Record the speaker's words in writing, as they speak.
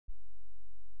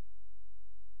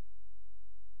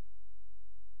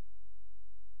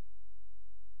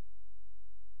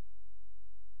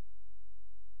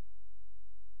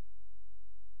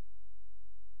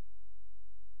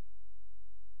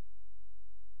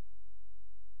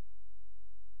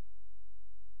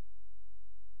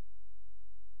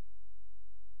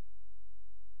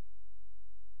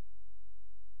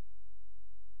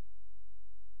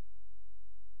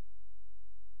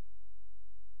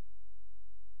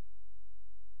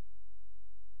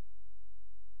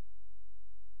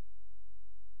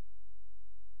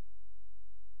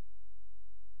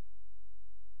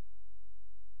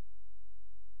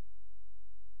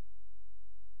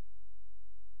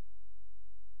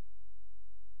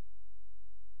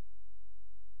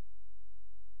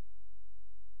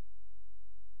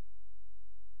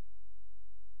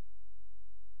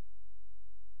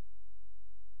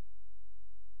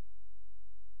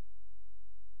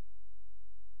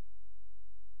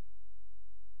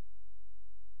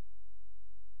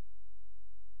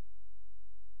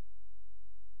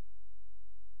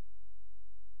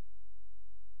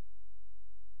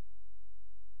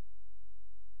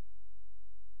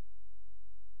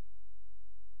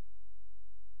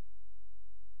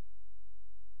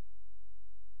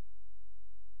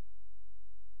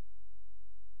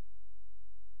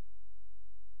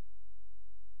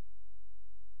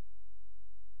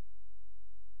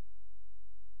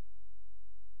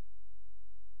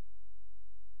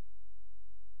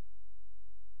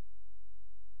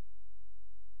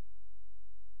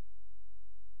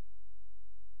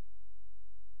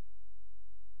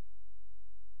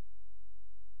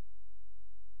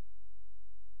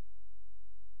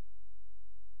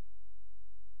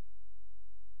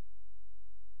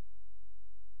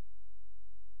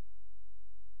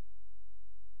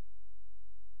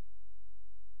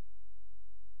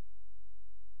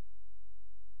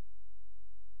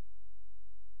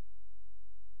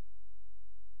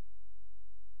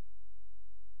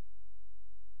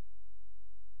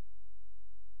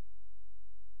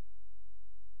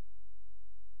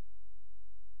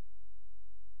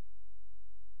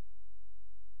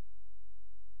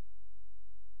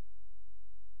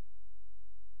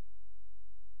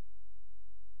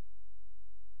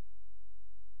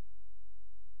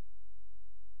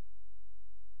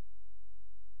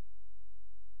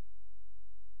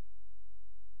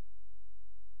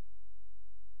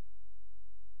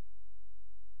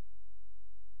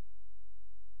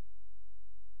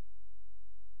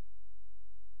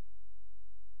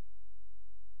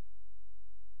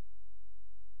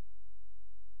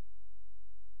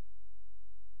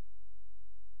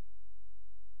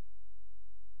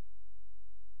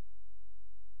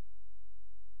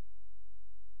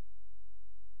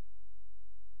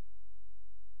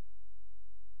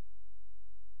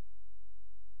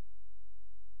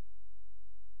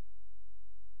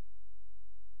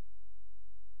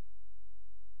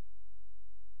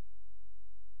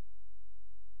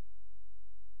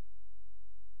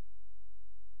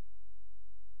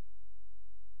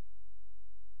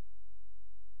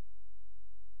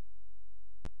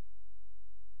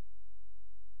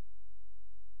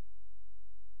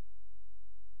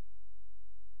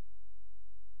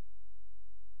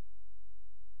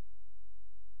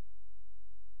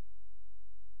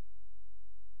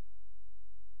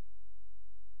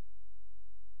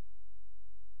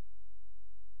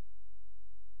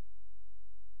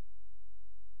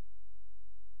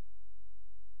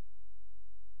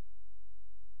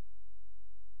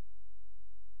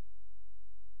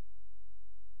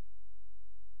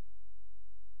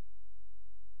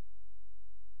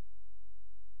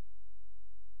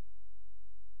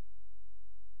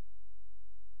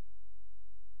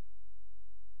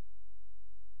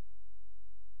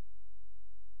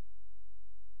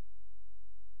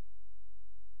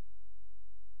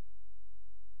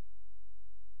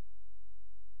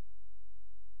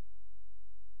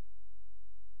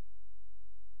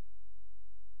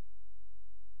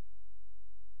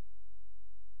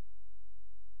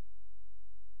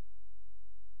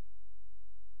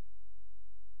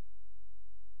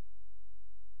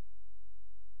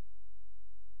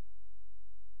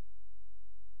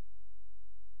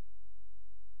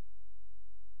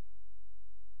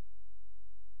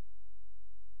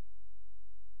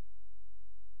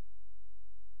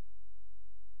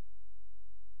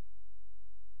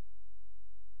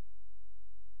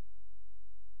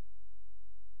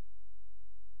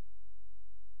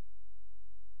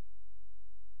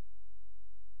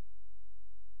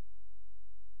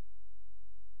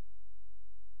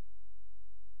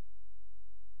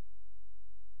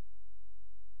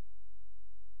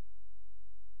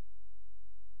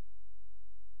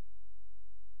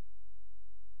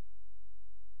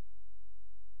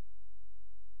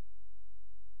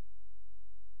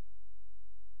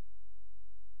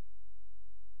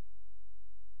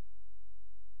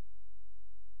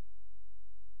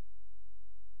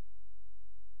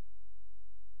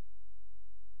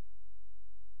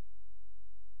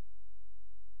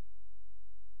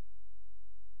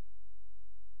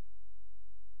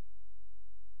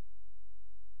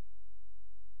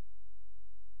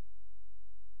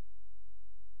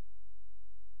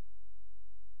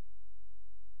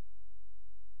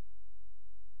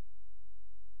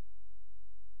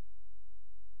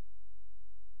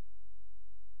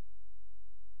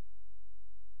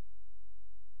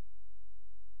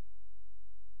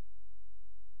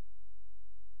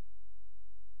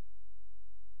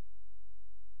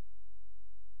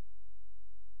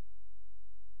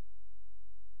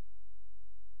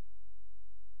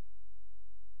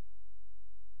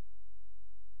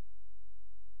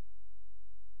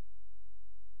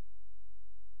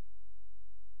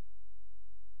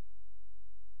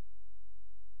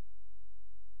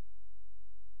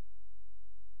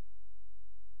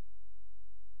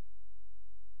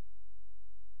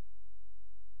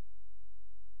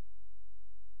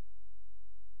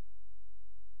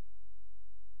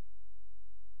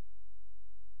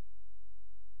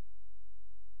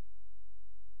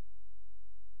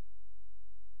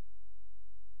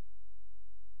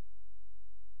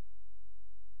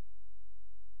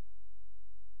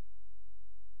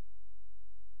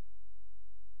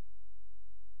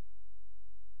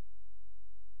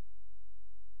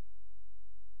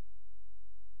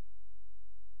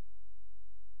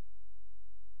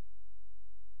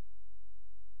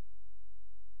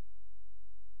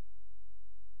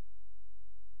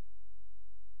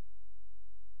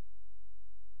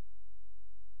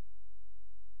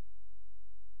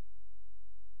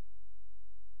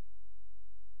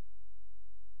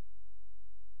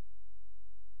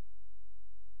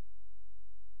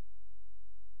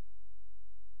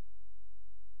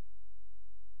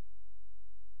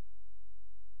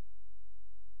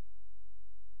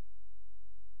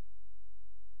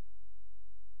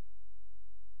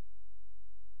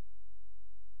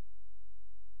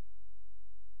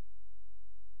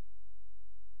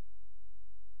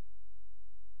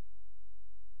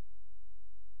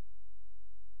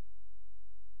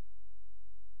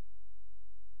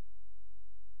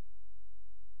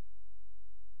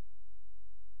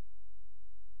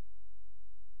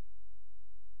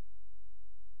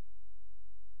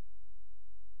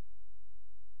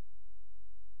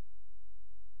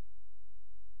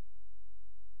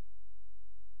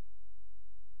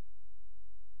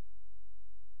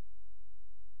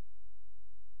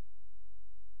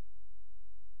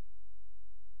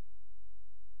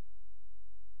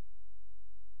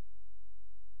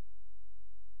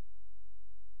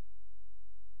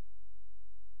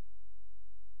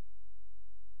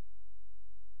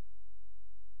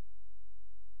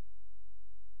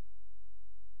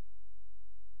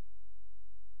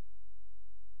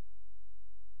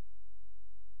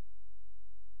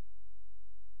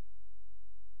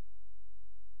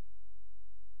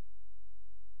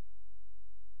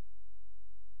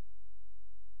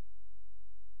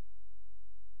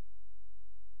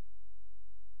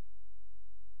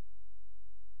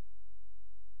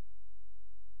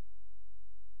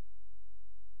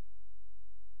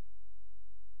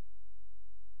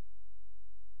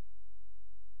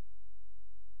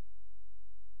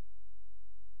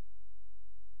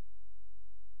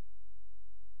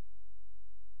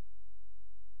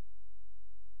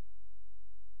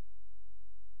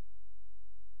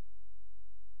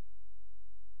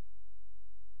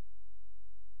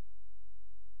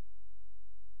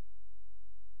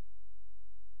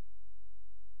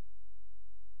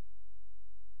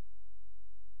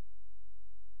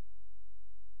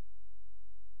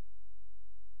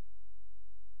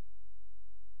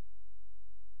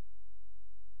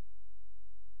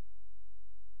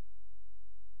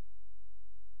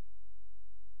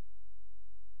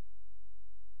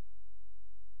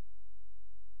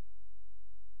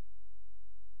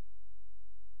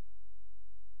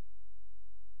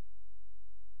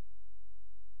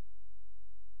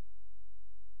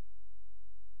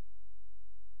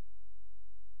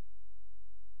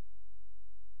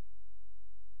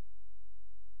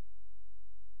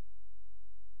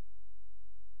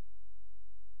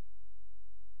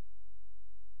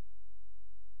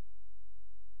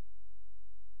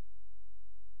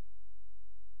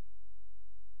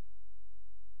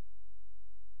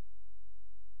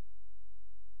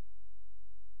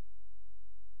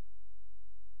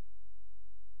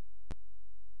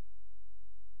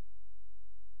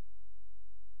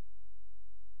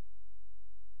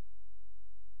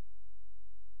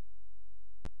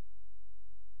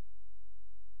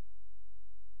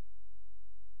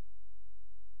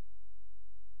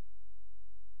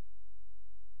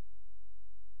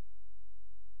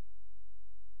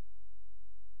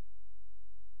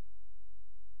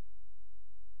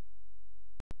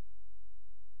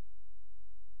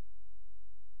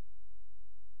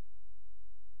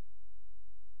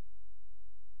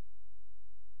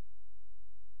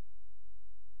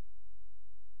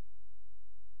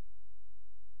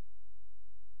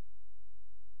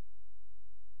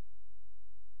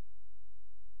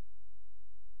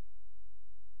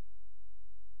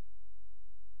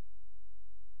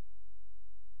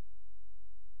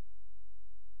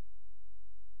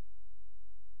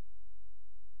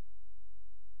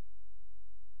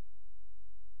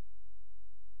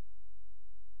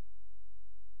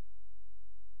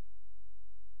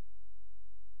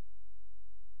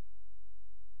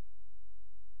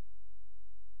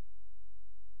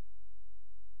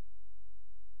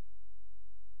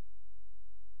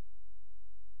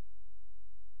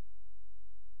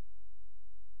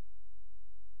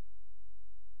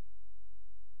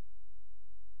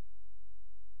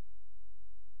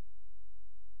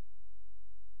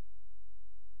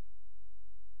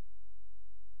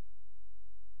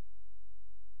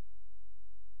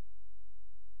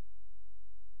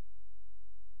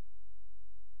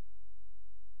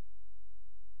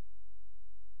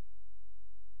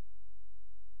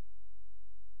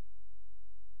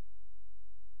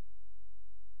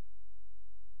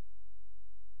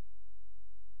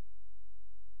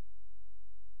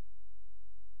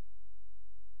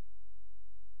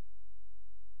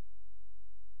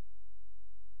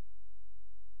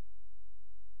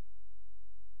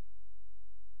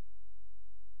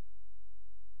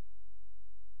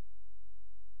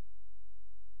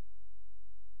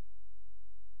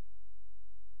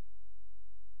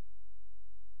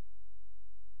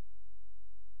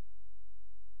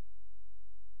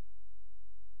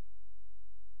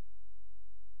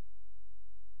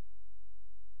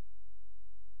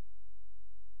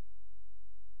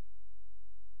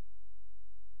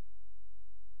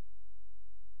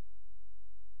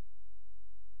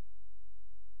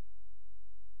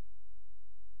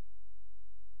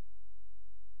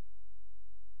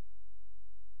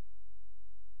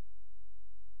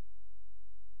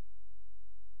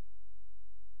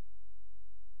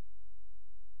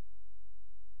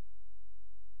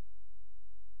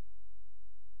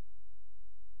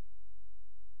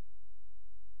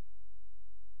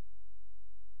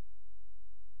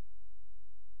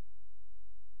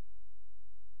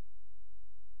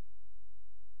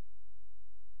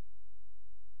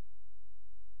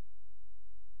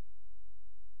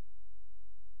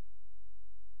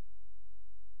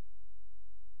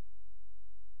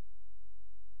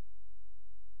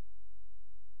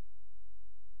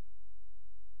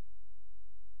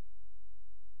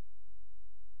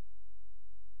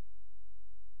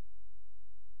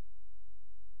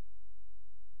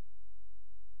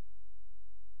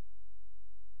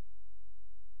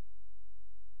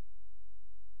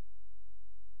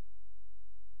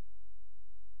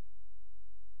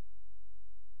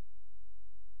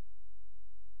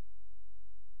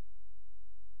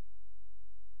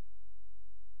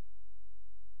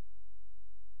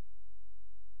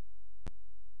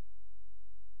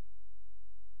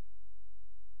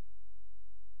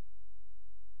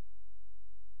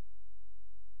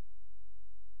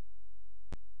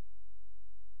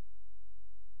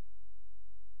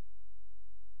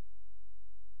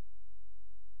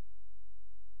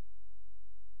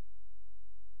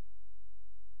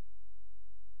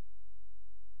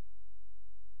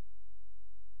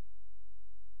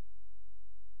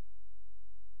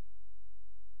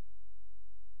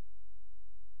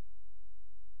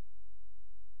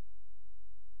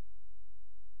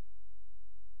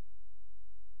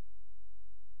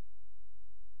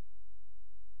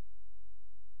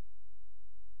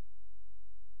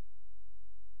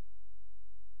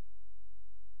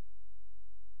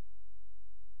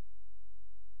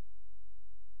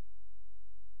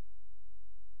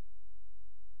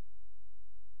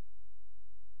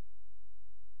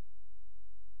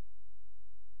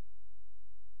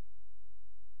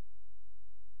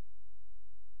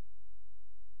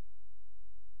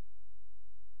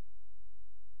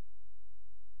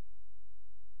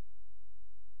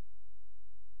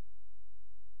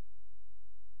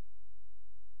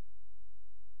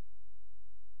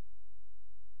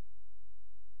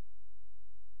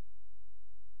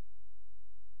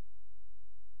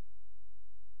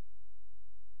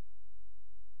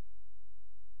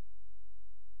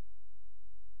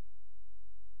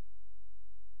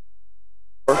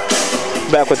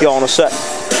Back with y'all in a sec.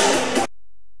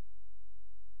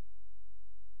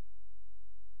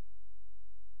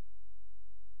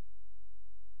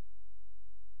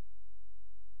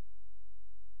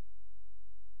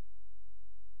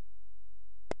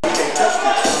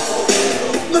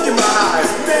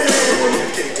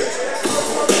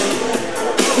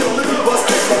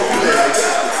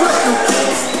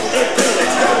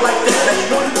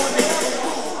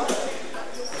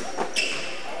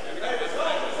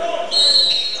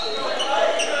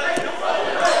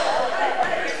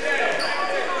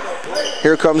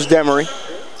 Here comes Demary,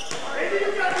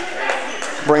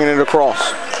 bringing it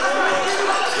across.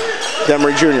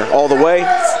 Demary Jr. all the way,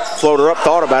 floater up,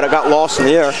 thought about it, got lost in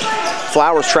the air.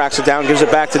 Flowers tracks it down, gives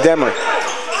it back to Demary.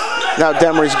 Now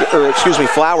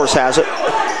Flowers has it.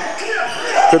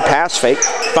 Good pass fake,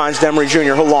 finds Demary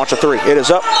Jr., he'll launch a three. It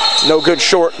is up, no good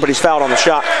short, but he's fouled on the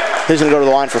shot. He's gonna go to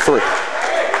the line for three.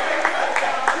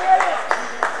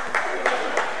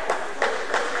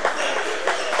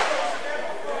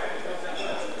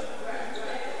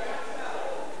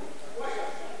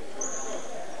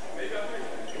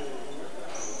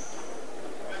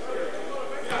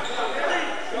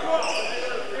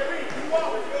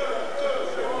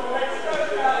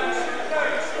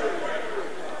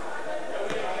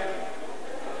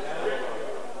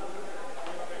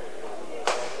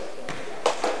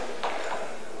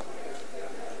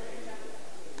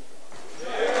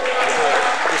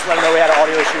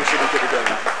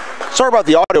 Sorry about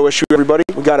the audio issue, everybody.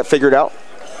 We got it figured out.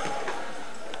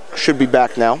 Should be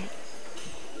back now.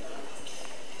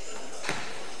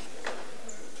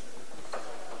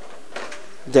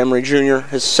 Demary Jr.,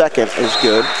 his second is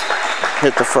good.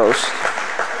 Hit the first.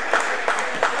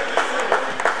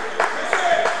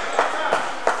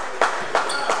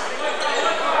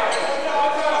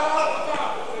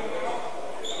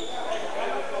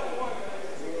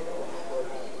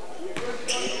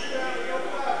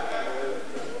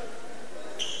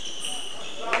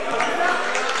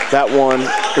 That one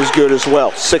is good as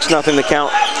well. 6-0 the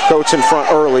count. Goats in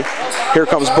front early. Here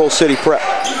comes Bull City Prep.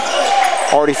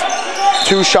 Already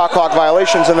 2 shot clock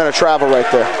violations and then a travel right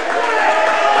there.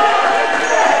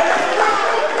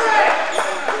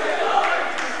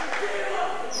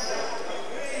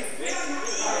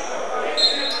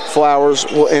 Flowers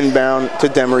will inbound to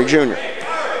Demary Jr.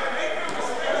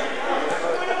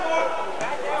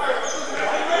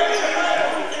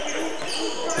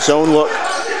 Zone look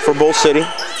for Bull City.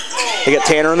 They get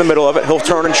Tanner in the middle of it. He'll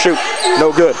turn and shoot.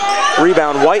 No good.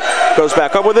 Rebound, White goes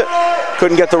back up with it.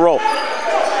 Couldn't get the roll.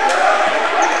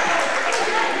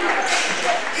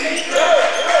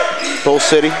 Bull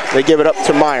City, they give it up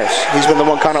to Myers. He's been the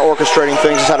one kind of orchestrating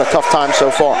things. He's had a tough time so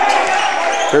far.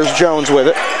 There's Jones with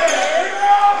it.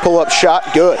 Pull-up shot,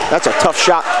 good. That's a tough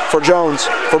shot for Jones,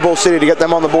 for Bull City to get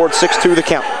them on the board. 6-2 the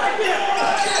count.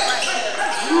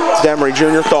 Demary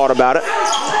Jr. thought about it.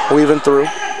 Weaving through.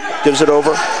 Gives it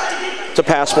over to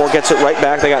Passmore, gets it right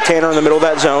back. They got Tanner in the middle of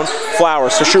that zone.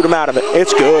 Flowers to shoot him out of it.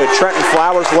 It's good. Trentyn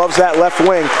Flowers loves that left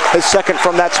wing. His second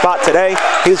from that spot today.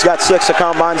 He's got 6. The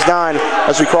combine's 9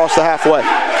 as we cross the halfway.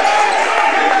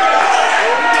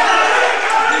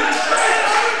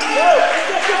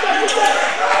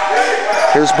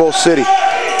 Here's Bull City.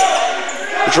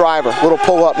 Driver, little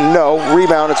pull up, no.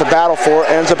 Rebound, it's a battle for it.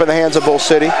 Ends up in the hands of Bull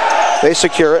City. They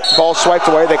secure it. Ball swiped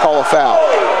away. They call a foul.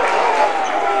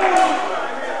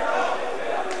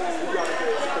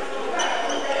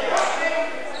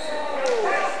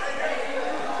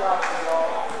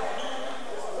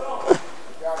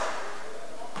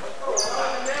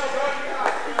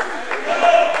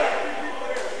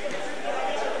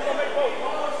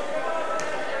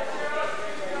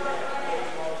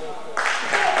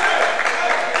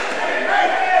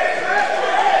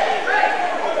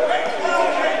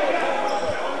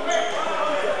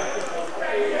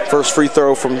 First free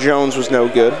throw from Jones was no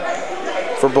good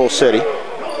for Bull City.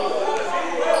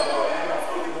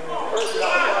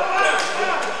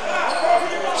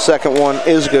 Second one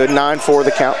is good, 9-4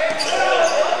 the count.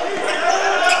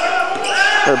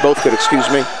 They're both good, excuse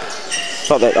me.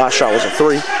 Thought that shot was a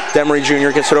 3. Demary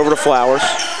Jr. gets it over to Flowers.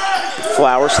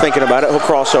 Flowers thinking about it, he'll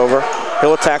cross over.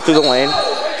 He'll attack through the lane,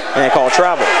 and they call a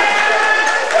travel.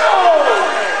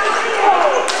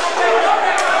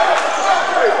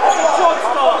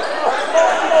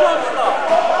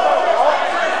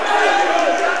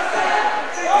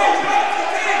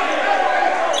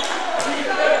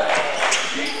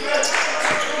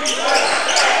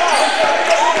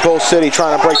 Bull City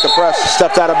trying to break the press,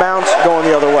 stepped out of bounds, going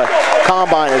the other way.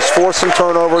 Combine is forcing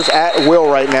turnovers at will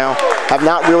right now. Have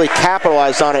not really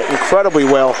capitalized on it incredibly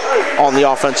well on the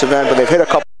offensive end, but they've hit a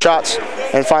couple shots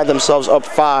and find themselves up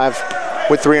 5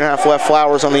 with 3.5 left.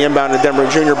 Flowers on the inbound to Demary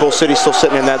Jr. Bull City still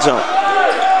sitting in that zone.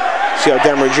 See how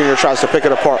Demary Jr. tries to pick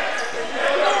it apart.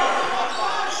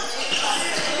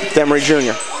 Demary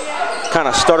Jr. kind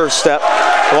of stuttered step,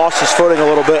 lost his footing a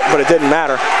little bit, but it didn't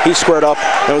matter. He squared up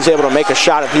and was able to make a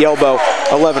shot at the elbow.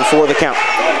 11-4 the count.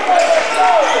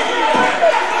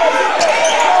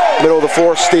 Middle of the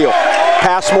floor, steal.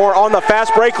 Passmore on the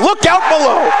fast break. Look out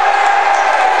below.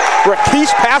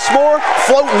 Rakease Passmore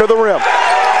floating to the rim.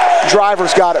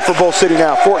 Driver's got it for Bull City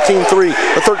now. 14-3,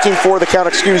 or 13-4 the count,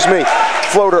 excuse me.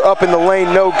 Floater up in the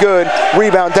lane, no good.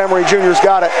 Rebound, Demary Jr.'s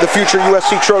got it. The future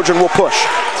USC Trojan will push.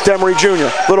 Demary Jr.,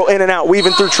 little in and out,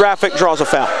 weaving through traffic, draws a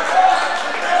foul.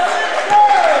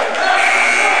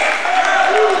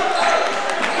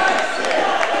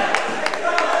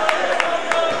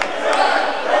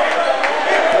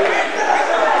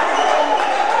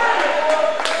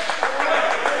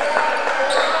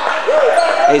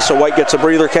 Asa White gets a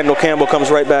breather. Kendall Campbell comes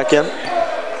right back in.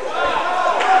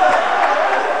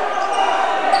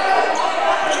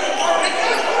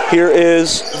 Here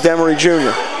is Demary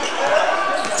Jr.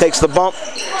 Takes the bump,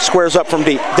 squares up from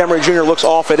deep. Demary Jr. looks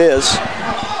off, it is.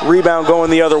 Rebound going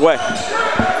the other way.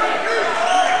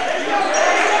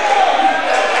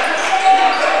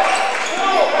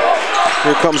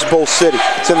 Here comes Bull City.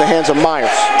 It's in the hands of Myers.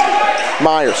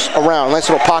 Myers around, nice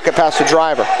little pocket pass to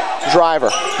Driver. Driver,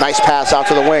 nice pass out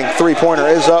to the wing. Three-pointer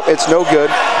is up, it's no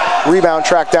good. Rebound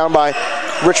tracked down by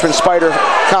Richmond Spider,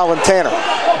 Colin Tanner.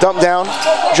 Dump down,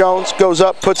 Jones goes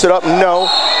up, puts it up, no.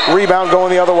 Rebound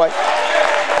going the other way.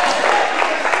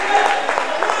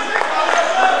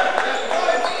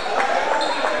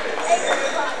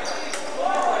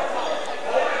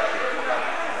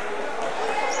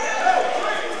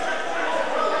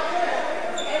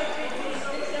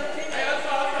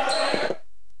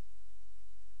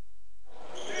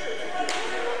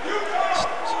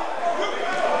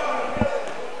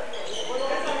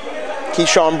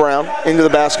 Keyshawn Brown into the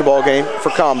basketball game for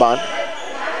Combine.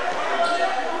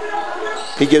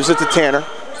 He gives it to Tanner.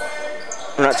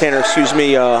 Or not Tanner, excuse me.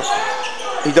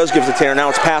 He does give it to Tanner. Now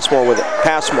it's Passmore with it.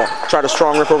 Passmore tried a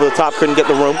strong rip over the top, couldn't get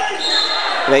the room.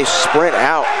 And they sprint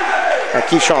out. And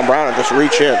Keyshawn Brown and just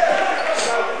reach in.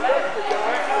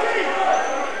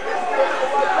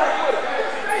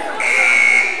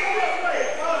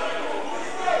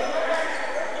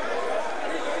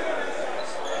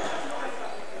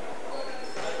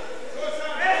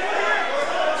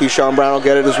 Keyshawn Brown will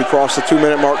get it as we cross the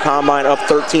 2-minute mark. Combine up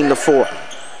 13-4.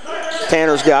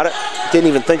 Tanner's got it. Didn't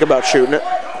even think about shooting it.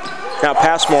 Now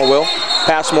Passmore will.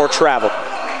 Passmore travel.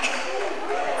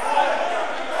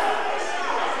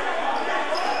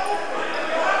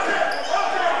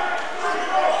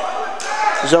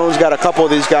 Zone's got a couple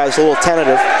of these guys a little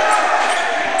tentative.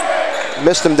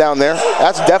 Missed him down there.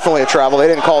 That's definitely a travel. They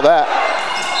didn't call that.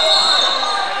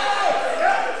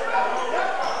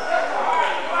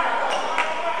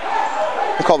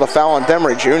 They called the foul on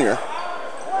Demary Jr.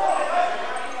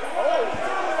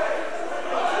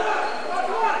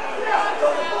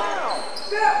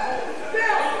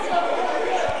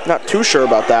 Not too sure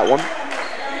about that one.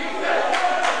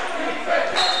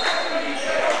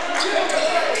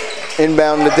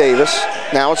 Inbound to Davis.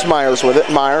 Now it's Myers with it.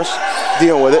 Myers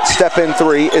dealing with it. Step in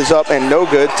three is up and no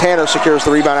good. Tanner secures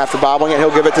the rebound after bobbling it.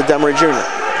 He'll give it to Demary Jr.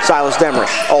 Silas Demary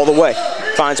all the way.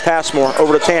 Finds Passmore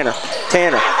over to Tanner.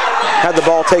 Tanner had the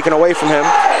ball taken away from him.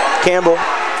 Campbell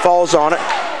falls on it.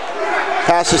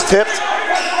 Pass is tipped.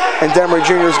 And Demary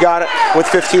Jr.'s got it with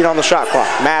 15 on the shot clock.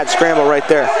 Mad scramble right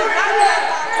there.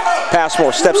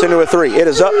 Passmore steps into a three. It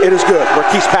is up. It is good.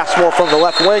 Rakease Passmore from the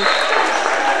left wing.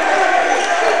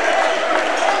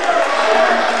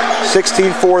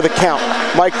 16-4 the count.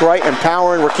 Mike Wright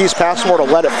empowering Rakease Passmore to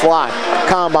let it fly.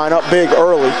 Combine up big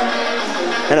early.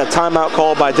 And a timeout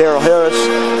called by Darrell Harris.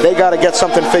 They got to get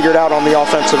something figured out on the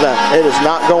offensive end. It is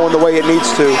not going the way it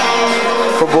needs to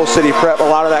for Bull City Prep. A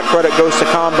lot of that credit goes to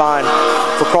Combine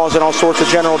for causing all sorts of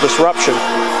general disruption.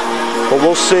 But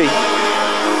we'll see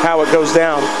how it goes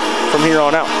down from here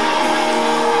on out.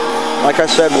 Like I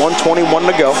said, 1:21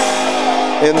 to go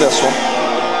in this one.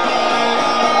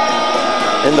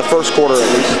 In the first quarter at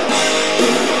least.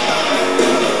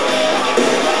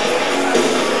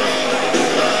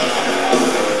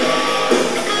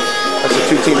 As the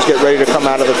two teams get ready to come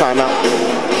out of the timeout.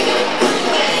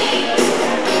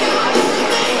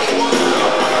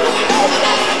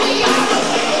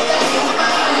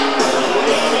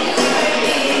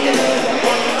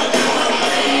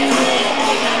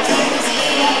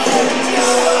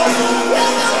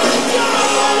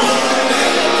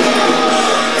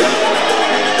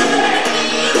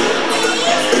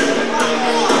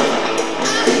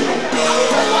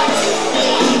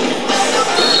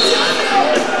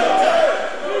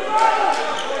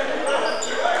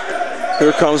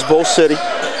 Here comes Bull City,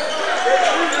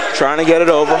 trying to get it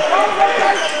over.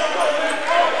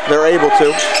 They're able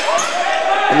to.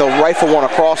 And they'll rifle one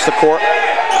across the court.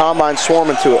 Combine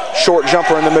swarming to it. Short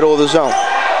jumper in the middle of the zone.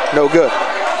 No good.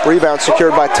 Rebound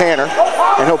secured by Tanner,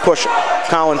 and he'll push it.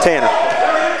 Colin Tanner.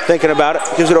 Thinking about it,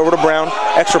 gives it over to Brown.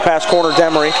 Extra pass corner,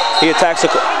 Demary. He attacks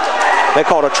it. They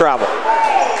call it a travel.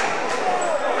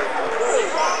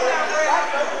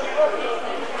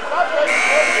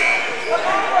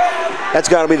 That's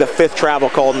got to be the 5th travel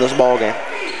called in this ball game.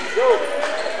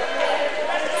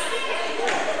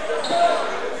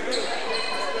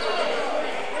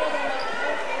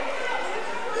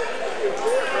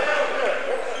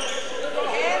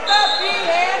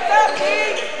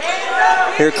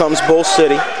 Here comes Bull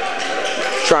City,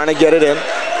 trying to get it in.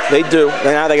 They do.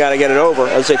 Now they got to get it over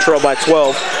as they trail by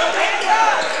 12.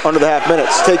 Under the half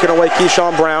minutes. Taken away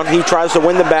Keyshawn Brown. He tries to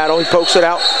win the battle. He pokes it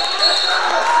out.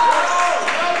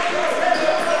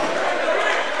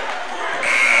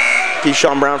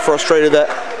 Keyshawn Brown frustrated that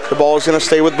the ball is going to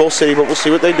stay with Bull City, but we'll see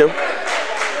what they do.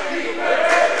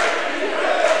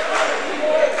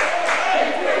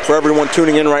 For everyone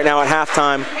tuning in right now at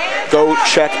halftime, go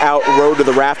check out Road to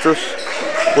the Rafters.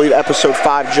 I believe episode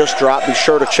 5 just dropped. Be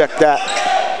sure to check that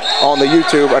on the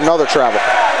YouTube. Another travel.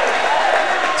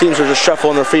 Teams are just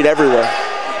shuffling their feet everywhere.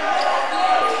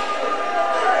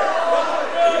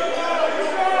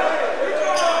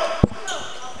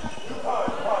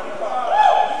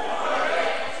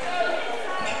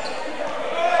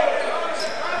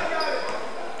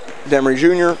 Demary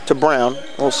Jr. to Brown.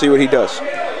 We'll see what he does.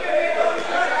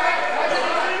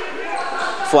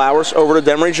 Flowers over to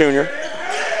Demary Jr.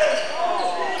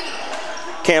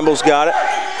 Campbell's got it.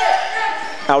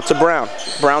 Out to Brown.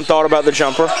 Brown thought about the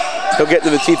jumper. He'll get to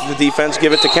the teeth of the defense,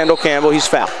 give it to Kendall Campbell. He's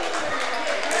fouled.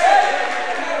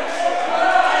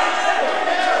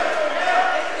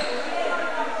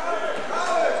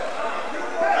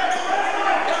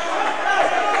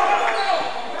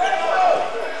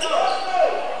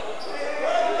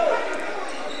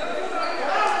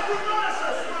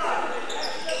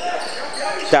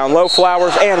 Down low,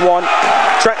 Flowers, and one.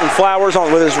 Trentyn Flowers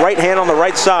on with his right hand on the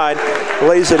right side,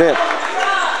 lays it in.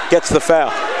 Gets the foul.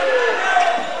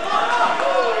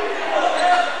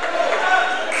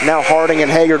 Now Harding and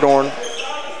Hagerdorn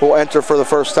will enter for the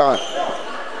first time.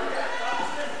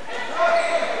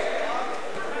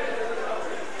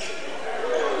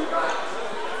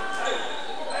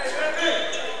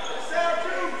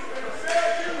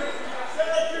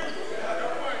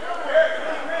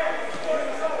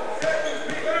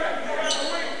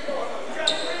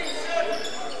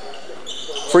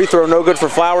 Free throw no good for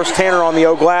Flowers. Tanner on the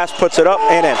O glass, puts it up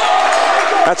and in.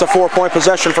 That's a 4-point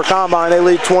possession for Combine. They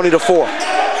lead 20-4.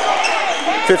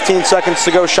 15 seconds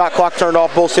to go, shot clock turned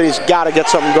off. Bull City's got to get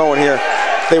something going here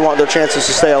if they want their chances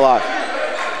to stay alive.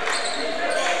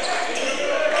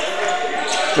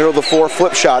 Middle of the floor,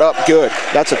 flip shot up, good.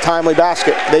 That's a timely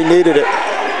basket. They needed it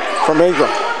from Ingram.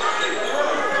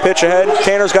 Pitch ahead,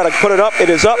 Tanner's got to put it up. It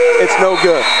is up, it's no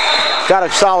good. Got a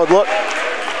solid look.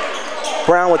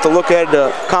 Brown with the look ahead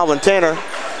to Colin Tanner,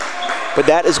 but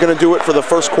that is going to do it for the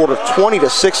first quarter.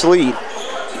 20-6 lead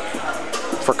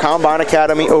for Combine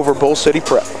Academy over Bull City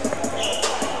Prep.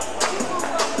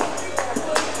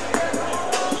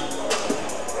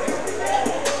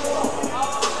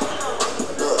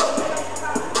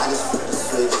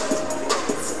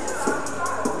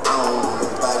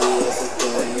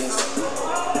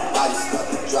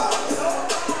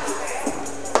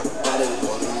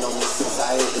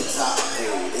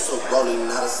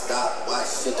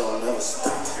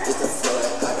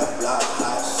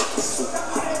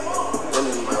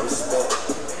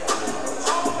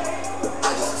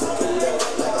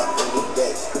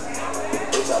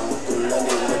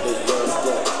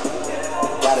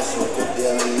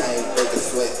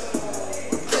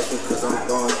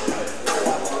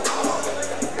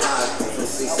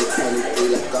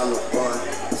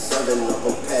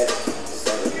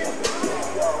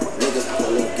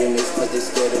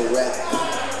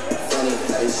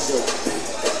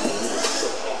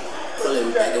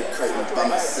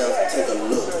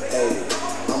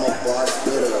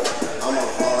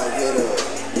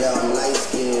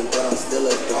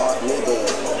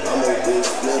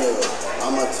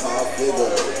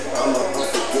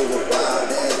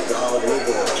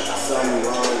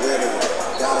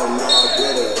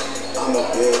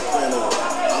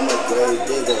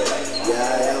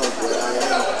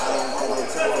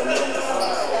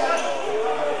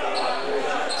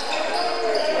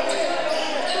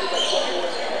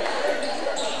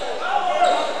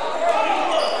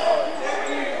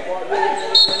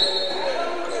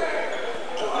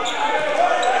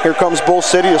 Here comes Bull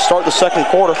City to start the second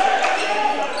quarter.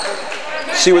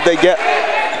 See what they get.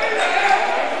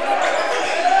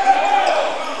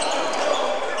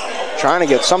 Trying to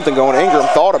get something going. Ingram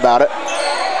thought about it.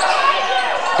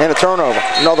 And a turnover.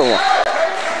 Another one.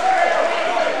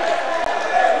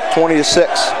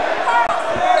 20-6.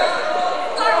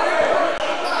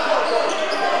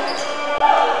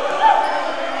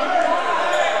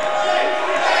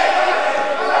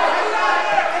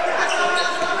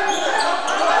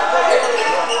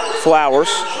 Flowers,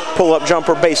 pull-up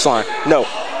jumper, baseline. No.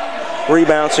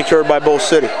 Rebound secured by Bull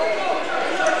City.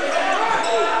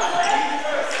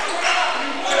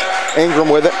 Ingram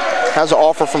with it. Has an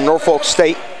offer from Norfolk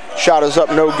State. Shot is up,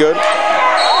 no good.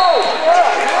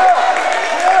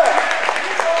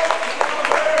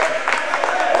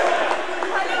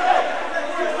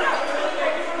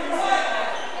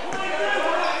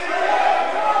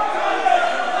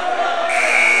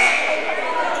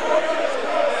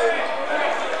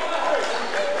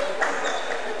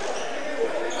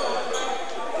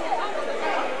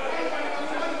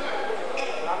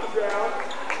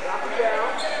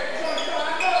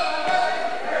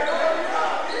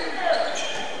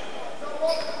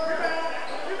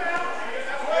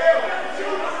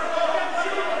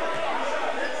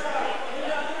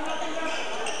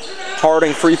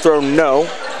 Harding free throw, no.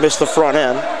 Missed the front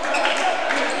end.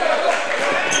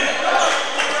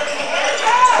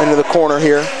 Into the corner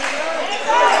here.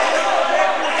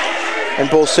 And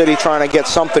Bull City trying to get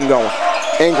something going.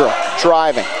 Ingram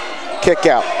driving. Kick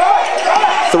out.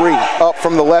 Three up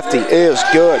from the lefty is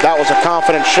good. That was a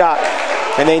confident shot,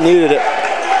 and they needed it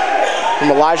from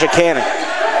Elijah Cannon.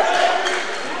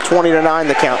 20-9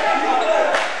 the count.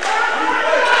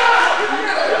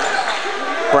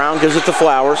 Brown gives it to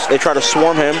Flowers. They try to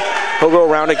swarm him. He'll go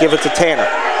around it, give it to Tanner.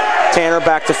 Tanner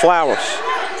back to Flowers.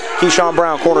 Keyshawn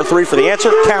Brown, corner three for the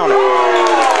answer. Count it.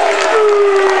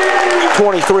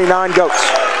 23-9 Goats.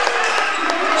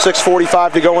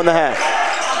 6:45 to go in the half.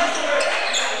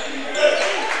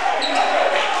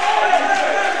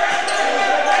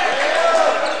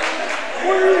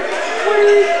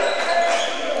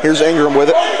 Here's Ingram with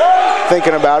it.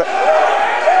 Thinking about it.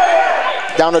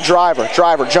 Down to Driver.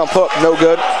 Driver, jump hook, no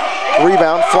good.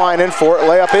 Rebound, flying in for it.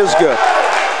 Layup is good.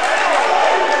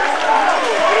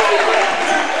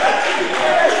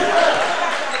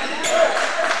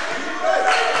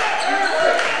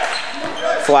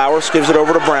 Flowers gives it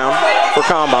over to Brown for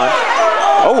Combine.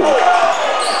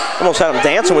 Oh, almost had him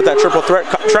dancing with that triple threat.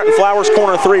 Trentyn Flowers,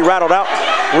 corner three, rattled out.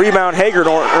 Rebound,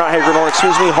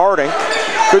 Harding.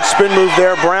 Good spin move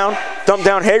there. Brown dumped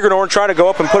down Hagerdorn, try to go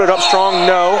up and put it up strong,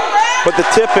 no. But the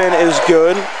tip in is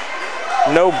good.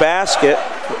 No basket.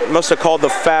 Must have called the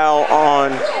foul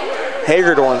on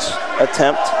Hagerdorn's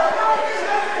attempt.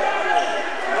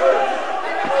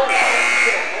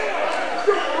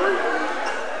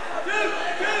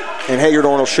 And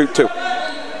Hagerdorn will shoot two.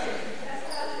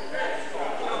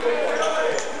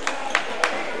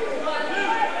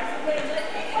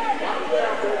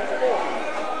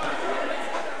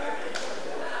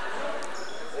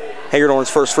 Hagerdorn's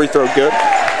first free throw good.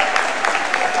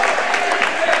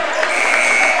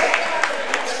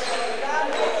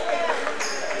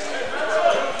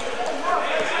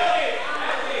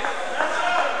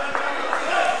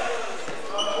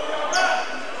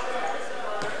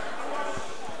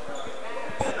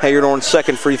 Hagerdorn's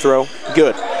second free throw,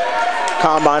 good.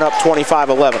 Combine up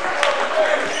 25-11.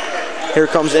 Here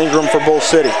comes Ingram for Bull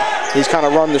City. He's kind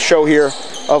of run the show here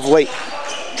of late.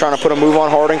 Trying to put a move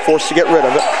on Harding, forced to get rid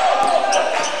of it.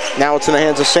 Now it's in the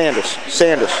hands of Sanders.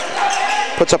 Sanders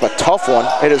puts up a tough one.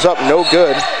 It is up, no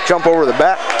good. Jump over the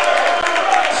back.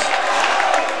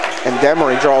 And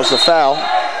Demary draws the foul.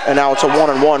 And now it's a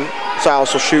 1-and-1.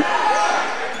 Silas will shoot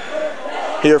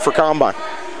here for Combine.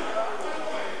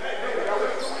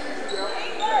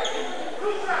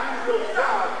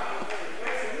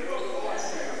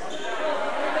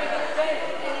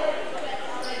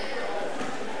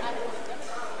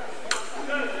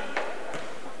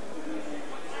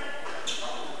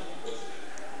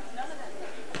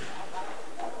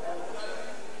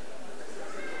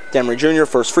 Demary Jr.,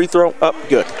 first free throw, up,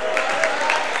 good.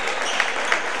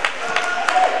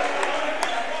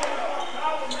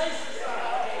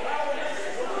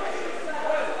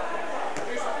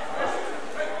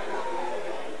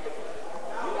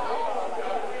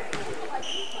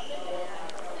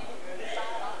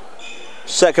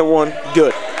 Second one,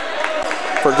 good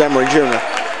for Demary Jr.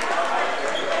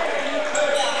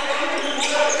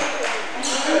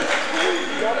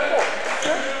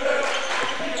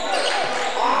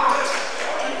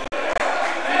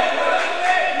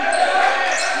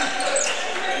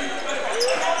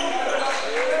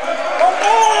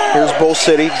 Bull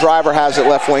City. Driver has it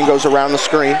left wing, goes around the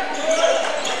screen.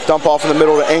 Dump off in the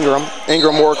middle to Ingram.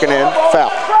 Ingram working in,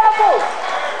 foul.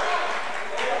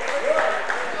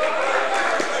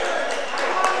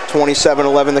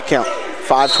 (27-11) the count.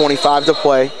 5:25 to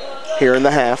play here in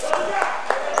the half.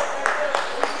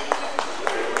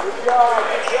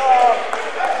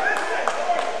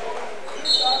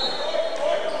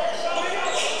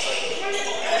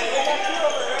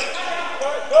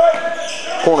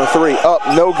 Corner three, up,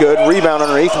 no good. Rebound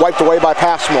underneath, wiped away by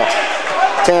Passmore.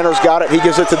 Tanner's got it, he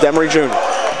gives it to Demary Jr.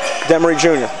 Demary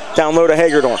Jr. down low to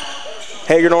Hagedorn.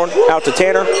 Hagedorn out to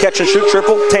Tanner, catch and shoot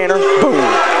triple. Tanner, boom.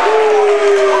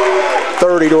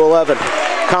 30-11.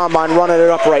 Combine running it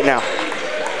up right now.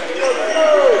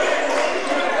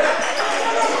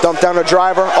 Dump down a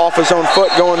driver, off his own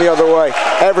foot, going the other way.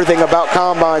 Everything about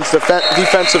Combine's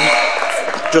defensive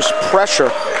just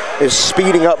pressure is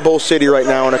speeding up Bull City right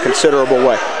now in a considerable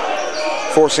way.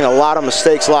 Forcing a lot of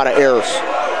mistakes, a lot of errors.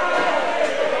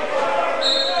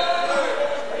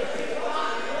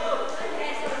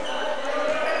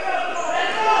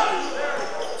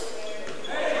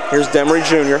 Here's Demary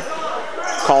Jr.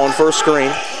 calling for a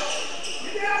screen.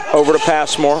 Over to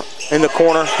Passmore. In the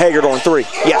corner, Hagedorn, three.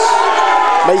 Yes.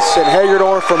 Mason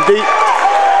Hagedorn from deep.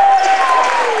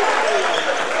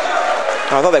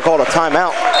 I thought they called a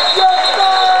timeout.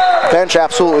 Bench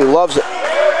absolutely loves it.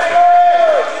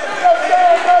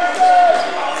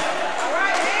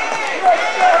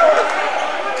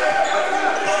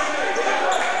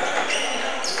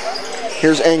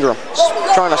 Here's Ingram,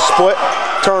 trying to split,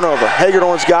 turnover.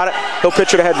 Hagedorn's got it. He'll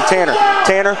pitch it ahead to Tanner.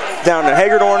 Tanner down to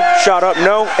Hagedorn, shot up,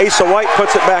 no. Asa White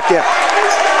puts it back in.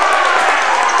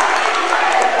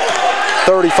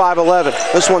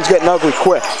 35-11. This one's getting ugly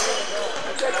quick.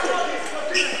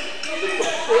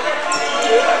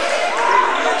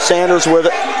 Sanders with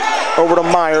it, over to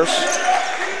Myers.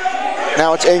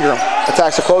 Now it's Ingram.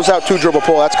 Attacks the closeout, two dribble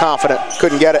pull, that's confident.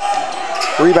 Couldn't get it.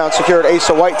 Rebound secured,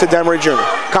 Asa White to Demary Jr.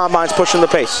 Combine's pushing the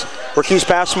pace. Rakease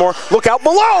Passmore, look out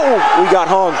below! We got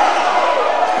hung.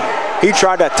 He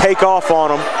tried to take off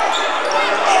on him,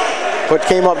 but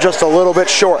came up just a little bit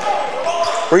short.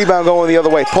 Rebound going the other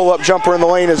way. Pull-up jumper in the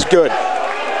lane is good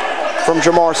from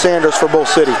Jamar Sanders for Bull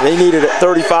City. They needed it,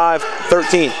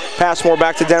 35-13. Passmore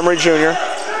back to Demary Jr.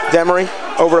 Demary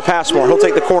over to Passmore. He'll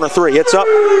take the corner three. It's up.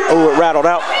 Oh, it rattled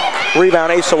out. Rebound,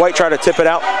 Asa White tried to tip it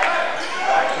out.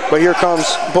 But here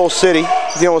comes Bull City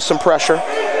dealing with some pressure.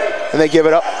 And they give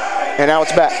it up. And now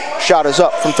it's back. Shot is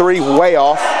up from three, way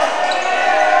off.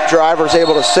 Driver's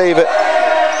able to save it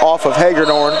off of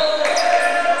Hagedorn.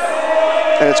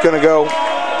 And it's going to go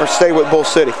or stay with Bull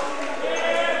City.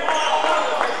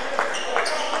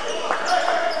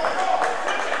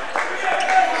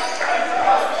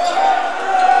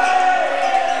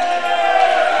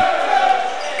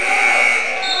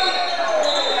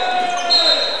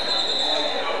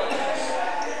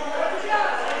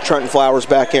 Trentyn Flowers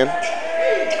back in.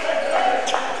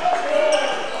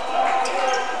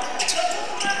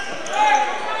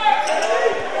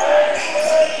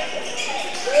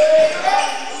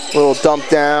 Little dump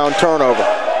down, turnover.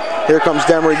 Here comes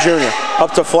Demary Jr.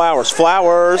 Up to Flowers.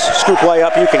 Flowers, scoop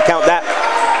layup, you can count that.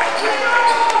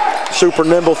 Super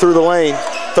nimble through the lane.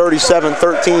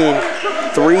 37-13.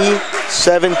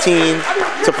 3:17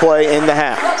 to play in the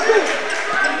half.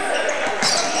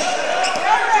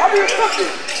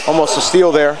 Almost a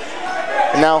steal there.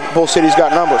 And now Bull City's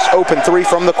got numbers. Open three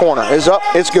from the corner. Is up,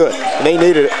 it's good. And they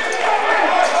needed it.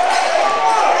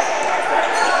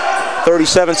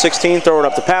 37-16, throw it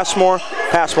up to Passmore.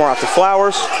 Passmore out to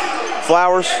Flowers.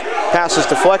 Flowers, pass is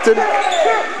deflected.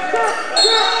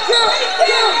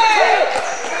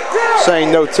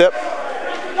 Saying no tip.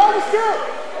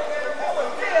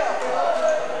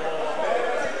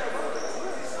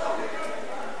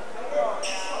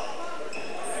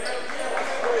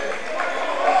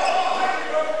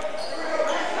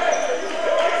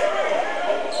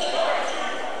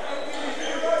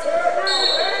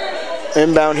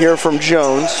 Inbound here from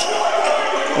Jones.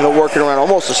 And they'll work it around.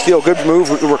 Almost a steal. Good move,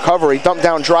 recovery. Dump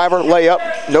down driver, layup,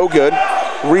 no good.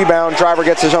 Rebound, driver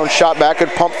gets his own shot back. Good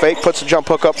pump fake, puts a jump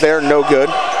hook up there, no good.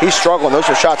 He's struggling. Those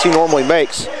are shots he normally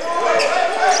makes.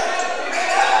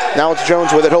 Now it's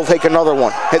Jones with it. He'll take another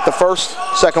one. Hit the first.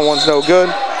 Second one's no good.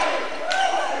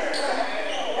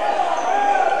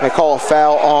 They call a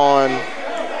foul on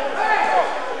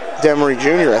Demary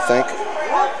Jr., I think.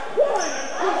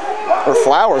 Or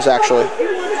Flowers, actually.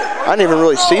 I didn't even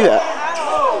really see that.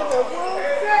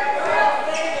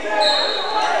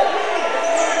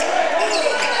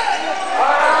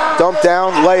 Dump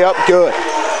down, layup, good.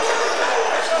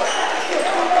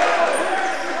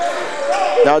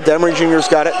 Now Demary Jr.'s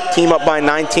got it. Team up by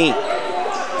 19.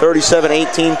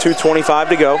 37-18, 2:25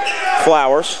 to go.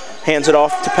 Flowers hands it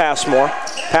off to Passmore.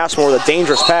 Passmore with a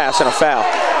dangerous pass and a foul.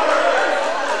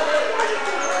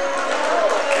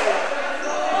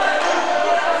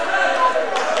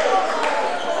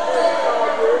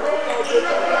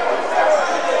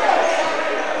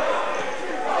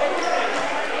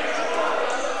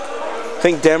 I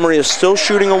think Demary is still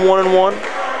shooting a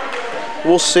 1-and-1.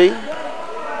 We'll see.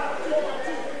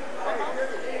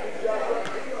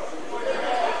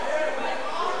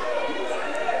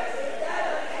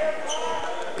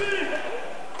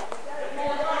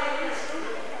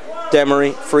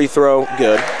 Demary, free throw,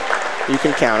 good. You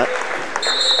can count it.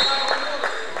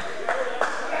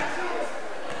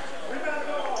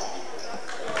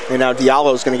 And now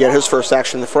Diallo's going to get his first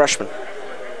action, the freshman.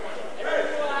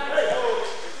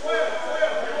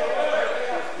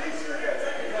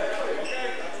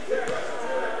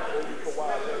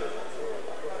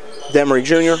 Demary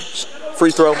Jr.,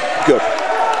 free throw, good.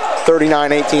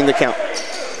 39-18 to count.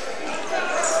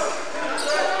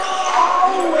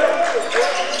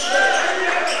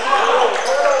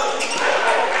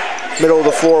 Middle of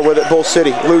the floor with it, Bull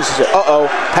City loses it. Uh-oh,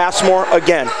 Passmore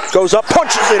again. Goes up,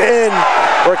 punches it in.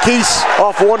 Rakease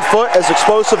off 1 foot, as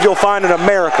explosive you'll find in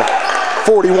America.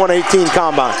 41-18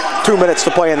 combine. 2 minutes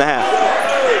to play in the half.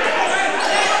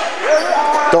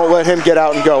 Don't let him get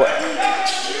out and go it.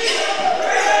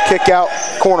 Kick out,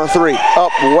 corner three,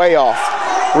 up, way off.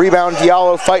 Rebound,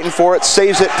 Diallo fighting for it,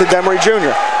 saves it to Demary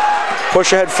Jr.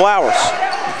 Push ahead, Flowers.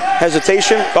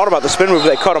 Hesitation, thought about the spin move,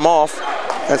 they cut him off.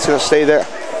 That's gonna stay there.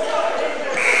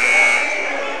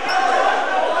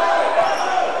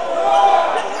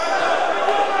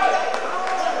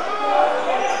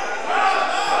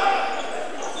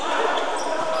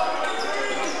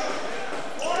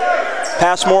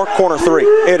 Passmore, corner three.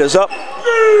 It is up.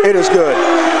 It is good.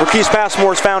 Rakease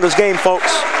Passmore's found his game,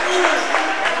 folks.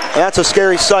 And that's a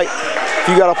scary sight if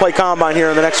you got to play combine here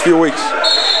in the next few weeks.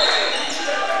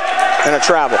 And a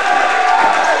travel.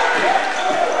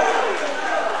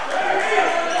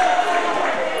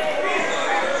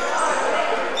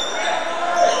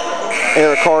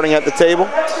 Eric Harding at the table.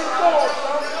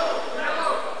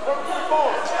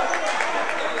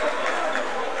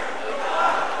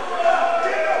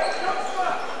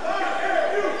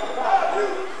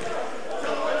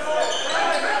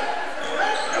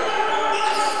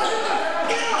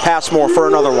 Passmore for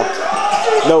another one.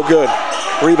 No good.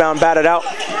 Rebound batted out.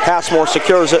 Passmore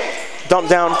secures it. Dump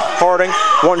down, Harding.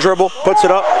 One dribble, puts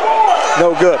it up.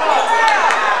 No good.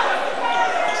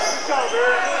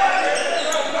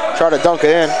 Try to dunk it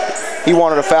in. He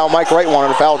wanted a foul. Mike Wright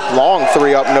wanted a foul. Long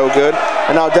three up, no good.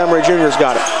 And now Demary Jr.'s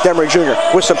got it. Demary Jr.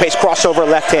 with some pace, crossover,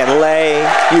 left hand lay.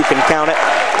 You can count it.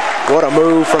 What a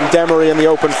move from Demary in the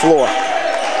open floor.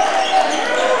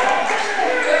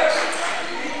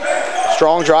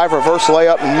 Strong drive, reverse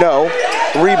layup, no.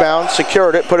 Rebound,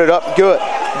 secured it, put it up, good.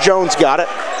 Jones got it.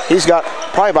 He's got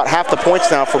probably about half the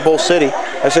points now for Bull City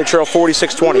as they trail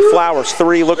 46-20. Flowers,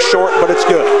 three, looks short, but it's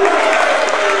good.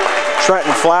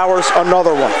 Trentyn, Flowers,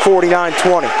 another one,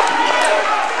 49-20.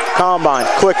 Combine,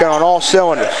 clicking on all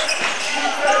cylinders.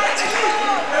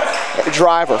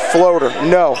 Driver, floater,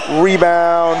 no.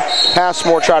 Rebound,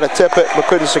 Passmore tried to tip it, but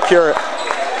couldn't secure it.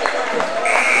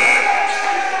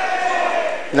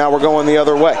 Now we're going the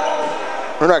other way.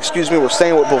 Or no, excuse me, we're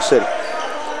staying with Bull City.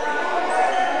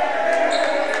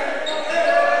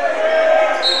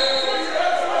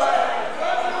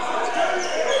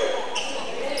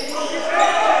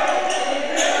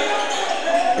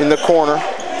 In the corner.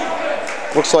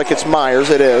 Looks like it's Myers,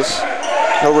 it is.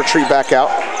 No retreat back out.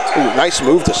 Ooh, nice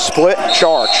move to split,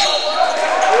 charge.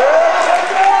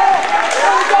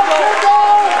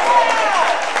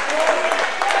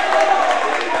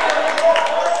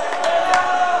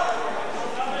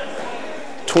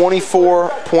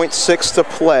 .6 to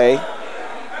play,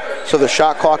 so the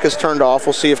shot clock is turned off.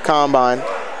 We'll see if Combine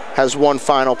has one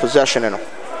final possession in them.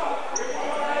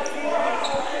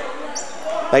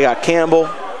 They got Campbell,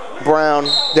 Brown,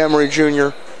 Demary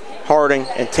Jr., Harding,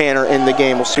 and Tanner in the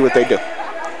game. We'll see what they do.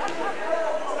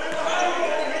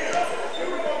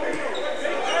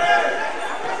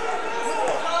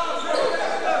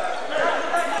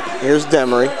 Here's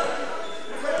Demary.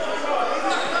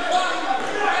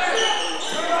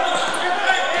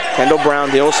 Kendall Brown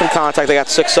deal with some contact. They got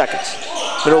 6 seconds.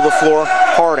 Middle of the floor,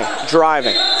 Harding,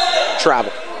 driving,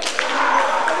 travel.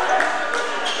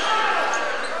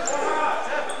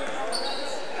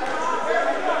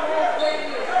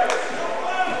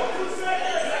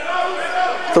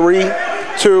 Three,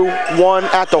 two, one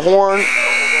at the horn.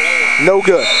 No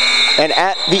good. And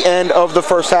at the end of the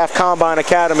first half, Combine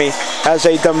Academy has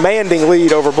a demanding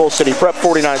lead over Bull City Prep,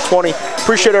 49-20.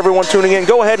 Appreciate everyone tuning in.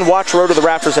 Go ahead and watch Road to the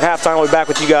Rafters at halftime. We'll be back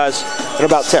with you guys in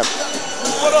about 10.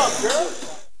 What up, girl?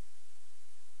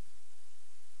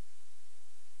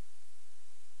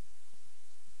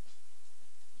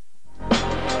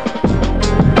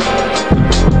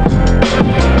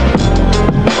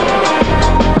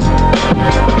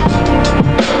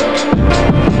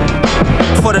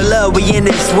 For the love we in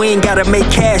this, we ain't gotta make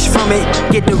cash from it.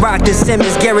 Get the rock to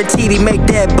Simmons, guaranteed he make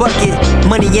that bucket.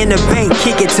 Money in the bank,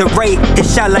 kick it to Ray.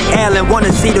 It's shot like Allen,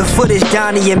 wanna see the footage,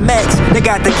 Donnie and Max. They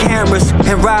got the cameras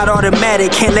and ride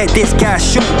automatic, can't let this guy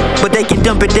shoot. But they can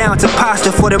dump it down to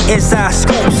pasta for them inside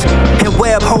scoops. And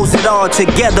Webb holds it all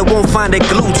together, won't find a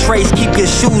glue trace. Keep your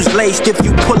shoes laced if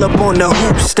you pull up on the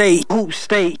hoop state. Hoop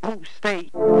state, hoop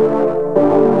state.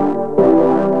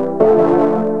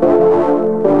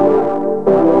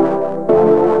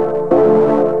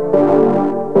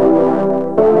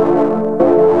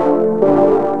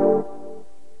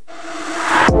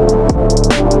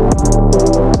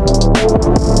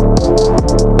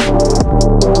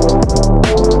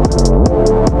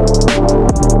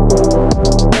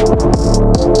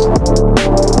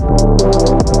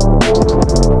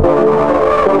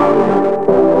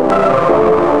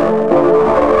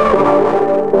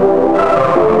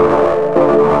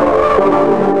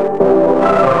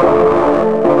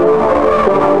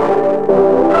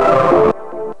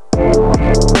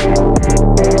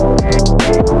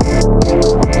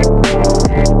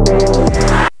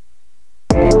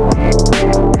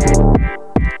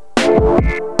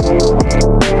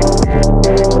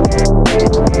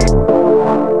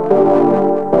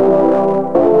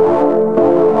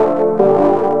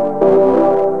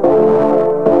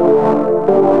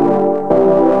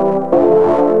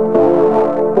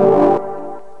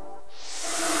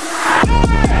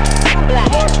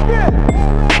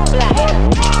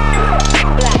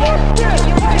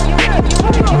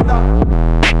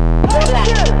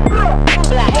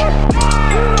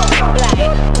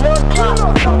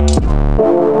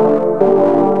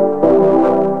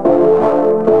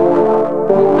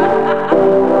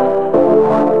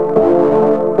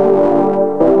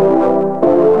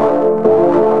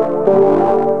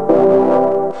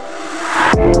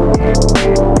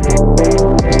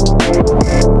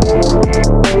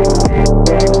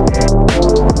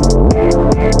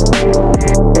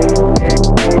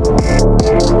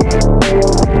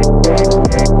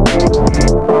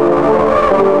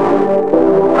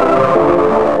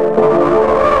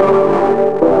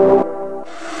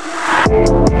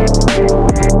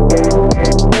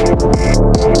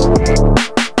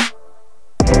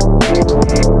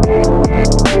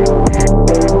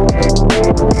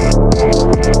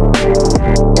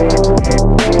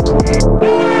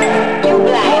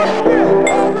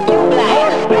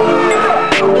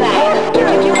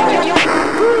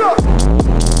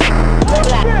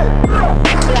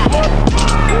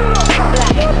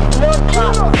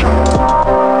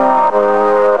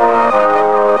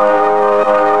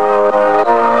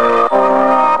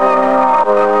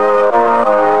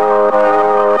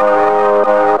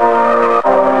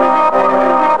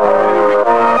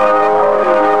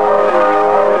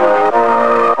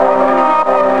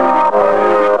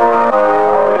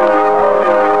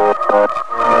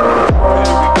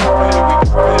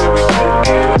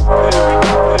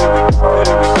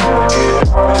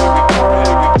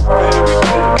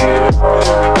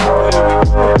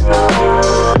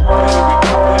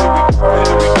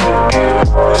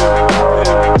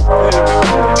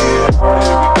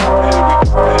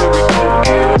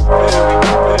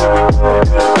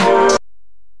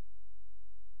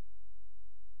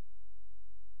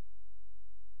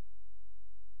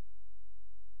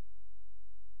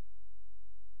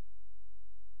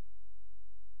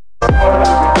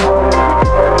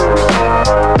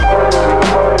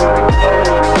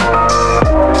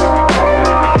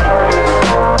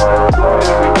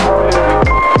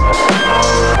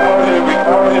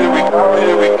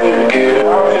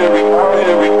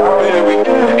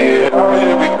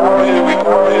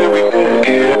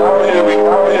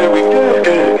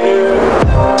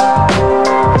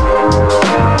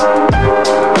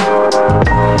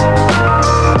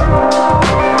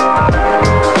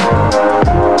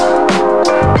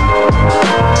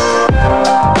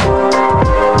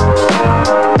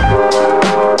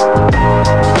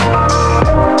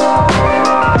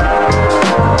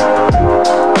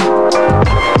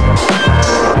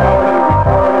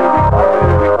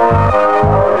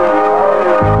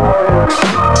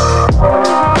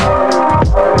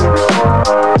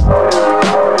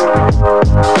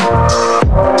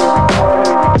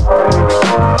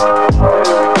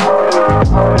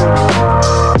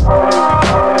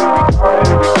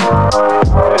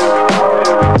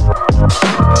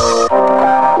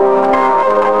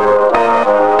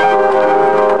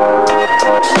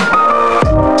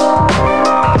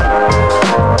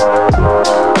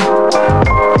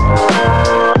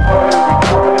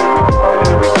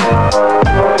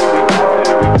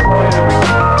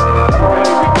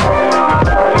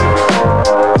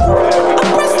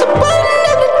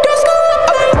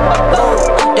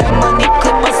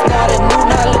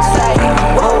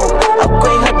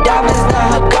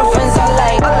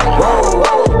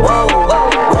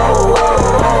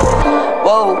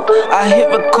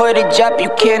 record a drop, you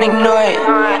can't ignore it.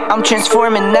 I'm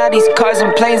transforming now these cars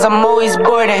and planes, I'm always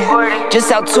boarding.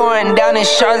 Just out touring down in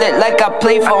Charlotte like I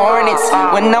play for Hornets.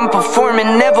 When I'm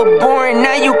performing, never boring,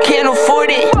 now you can't afford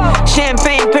it.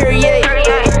 Champagne Perrier,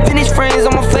 finished frames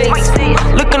on my face,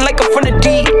 looking like I'm from the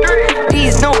deep.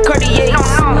 These no Cartiers,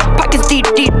 pockets deep,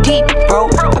 deep, deep, bro.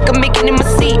 I can make it in my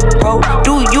seat, bro.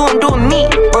 Do you, I'm doing me,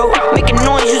 bro. Making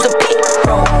noise, use a beat,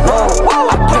 bro.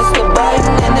 Whoa, I press the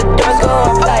button and the doors go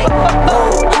off like, whoa.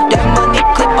 That money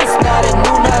clip us now, the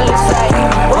new now looks like,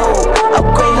 whoa.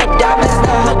 Upgrade her diamonds,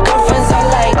 now her girlfriends are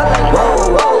like,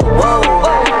 whoa, whoa, whoa,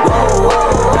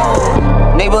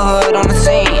 whoa. Neighborhood on the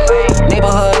scene,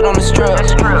 neighborhood on the strip,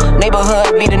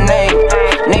 neighborhood be the name,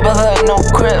 neighborhood no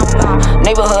crib,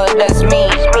 neighborhood that's me,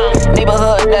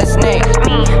 neighborhood that's Nick,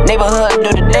 neighborhood do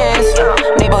the dance,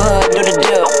 neighborhood do the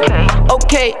dip.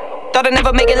 Okay, thought I'd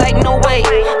never make it like no way.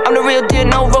 I'm the real deal,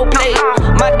 no role play.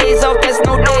 My days off, that's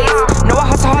no days. No, I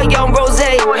hustle hard, yeah, I'm rose.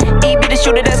 E be the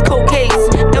shooter, that's cold case.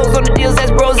 Those on the deals,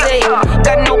 that's brose.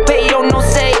 Got no pay, yo, no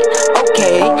say.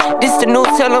 Okay, this the new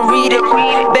tell 'em read it.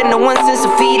 Been the one since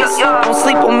a fetus. Don't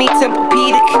sleep on me,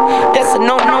 Tempur-Pedic. That's a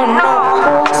no, no,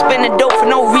 no. Spending dope for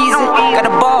no reason. Got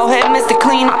a ball head, Mr.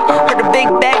 Cleaner. Heard the big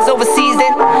bags overseas,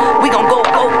 then we gon' go,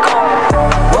 go, go.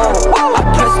 Whoa, I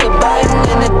press the button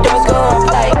and the doors go off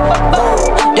like, whoa.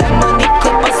 That money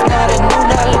clip us now, the new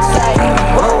now looks like,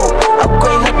 whoa.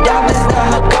 Upgrade her diamonds, now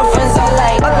her girlfriends are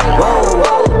like, whoa,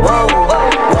 whoa, whoa,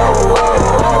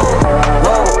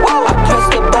 whoa. I press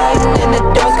the button and the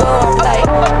doors go off like,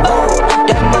 whoa.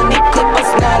 That money clip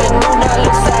us now, the new now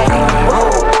looks like, whoa.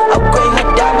 Upgrade her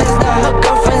diamonds, now her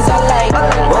girlfriends are like,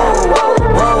 whoa, whoa,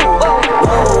 whoa, whoa.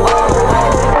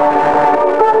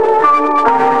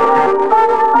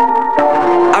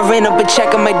 I ran up a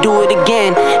check, I might do it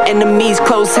again. Enemies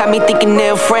close, had me thinking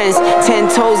they're friends. 10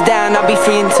 toes down, I'll be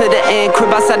free until the end.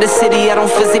 Crib outside the city, I don't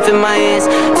feel safe in my hands.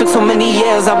 Took so many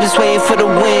years, I'm just waiting for the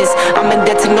wins. I'm in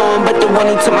debt to no one but the one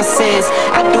who took my sins.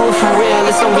 I do it for real,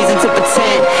 there's no reason to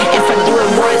pretend. If I do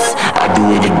it once, I do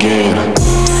it again.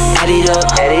 Add it up,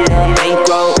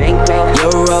 bankroll,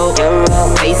 euro,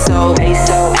 peso,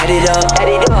 add it up,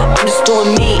 I'm just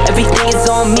doing me, everything is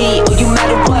on me, oh you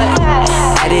matter what.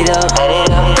 Add it up,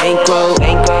 bankroll,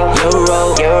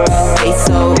 euro,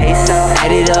 peso,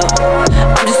 add it up,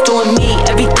 I'm just doing me,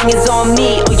 everything is on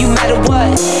me, oh you matter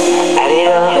what. Add it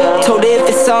up, told her if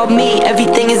it's all me,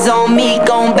 everything is on me,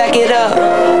 gon' back it up.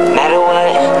 Matter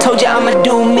what, told ya I'ma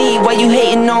do me, why you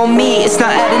hating on me, it's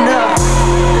not adding up.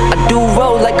 I do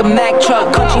roll like a Mack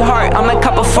truck, country heart, I might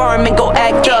cop a farm and go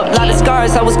act up. Lot of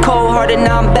scars, I was cold-hearted,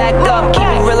 now I'm backed up. Keep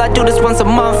it real, I do this once a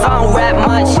month, I don't rap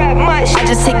much. I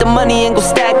just take the money and go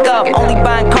stack up. Only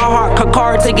buying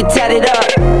car to get tatted up.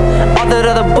 All that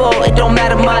other bull, it don't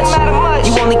matter much.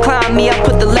 You only climb me, I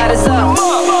put the ladders up.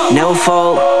 No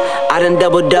fault, I done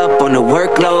doubled up on the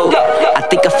workload. I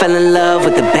think I fell in love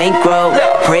with the bankroll.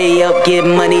 Pray up, get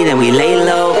money, then we lay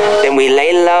low.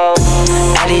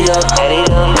 Add it up,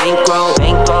 bankroll,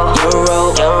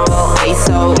 euro,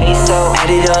 peso, add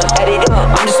it up,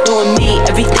 I'm just doing me,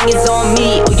 everything is on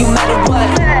me, oh you matter what.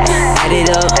 Add it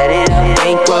up,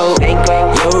 bankroll,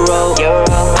 euro,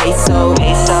 peso,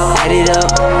 add it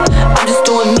up, I'm just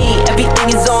doing me, everything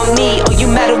is on me, oh you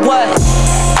matter what.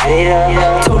 Add it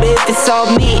up, told her if it's all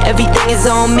me, everything is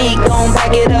on me, gon'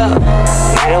 back it up.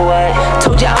 Matter what,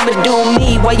 told ya I'ma do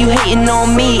me, why you hating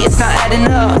on me, it's not adding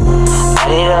up.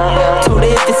 Add it up, told her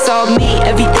if it's all me,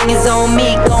 everything is on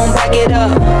me, gon' back it up.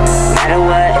 Matter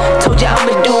what, told ya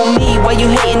I'ma do me, why you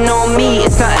hating on me,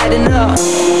 it's not adding up.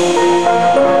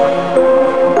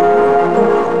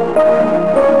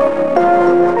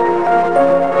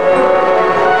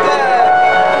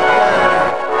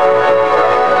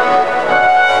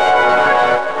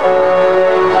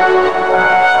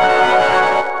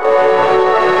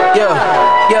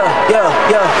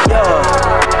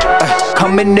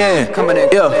 Coming in,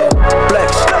 yeah,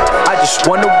 flex, I just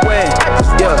wanna win,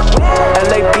 yeah,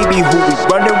 LABB who we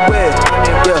running with,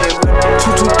 yeah,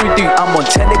 2233, I'm on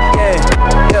 10 again,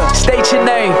 yeah, state your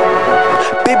name,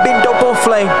 been dope on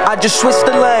flame, I just switched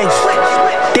the lanes,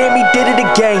 damn he did it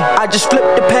again, I just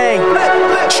flipped the pain,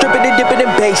 stripping and dipping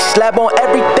in bass, slab on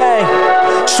everything,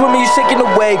 swimming you sinking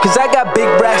away, cause I got big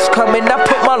racks coming, I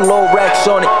put my low racks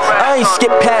on it, I ain't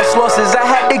skip past losses, I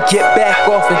had to get back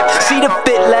off it, see the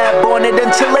fit lab on it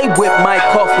until they whip my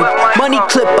coffin, money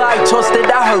clip I tossed it,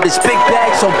 I heard it's big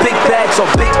bags on big bags on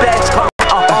big bags,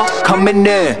 coming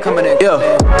in, yeah,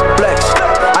 flex,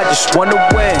 I just wanna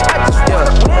win, yeah,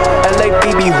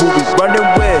 LABB who we running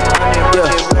with, yeah,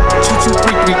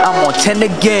 2233, I'm on 10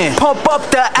 again, pump up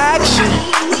the action.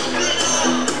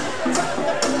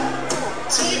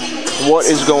 what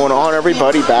is going on,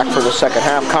 everybody? Back for the second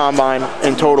half. Combine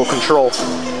in total control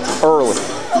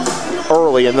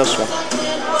early in this one.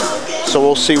 So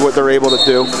we'll see what they're able to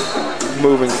do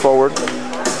moving forward.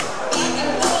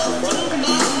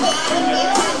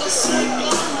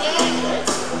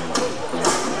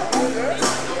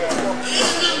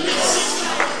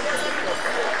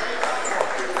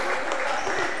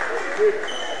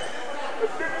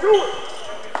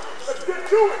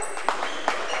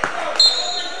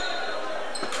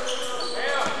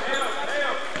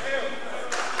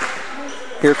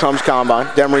 Here comes Combine.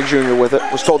 Demary Jr. with it.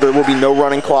 Was told there will be no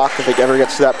running clock if it ever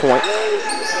gets to that point.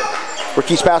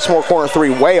 Rakease Passmore, corner three,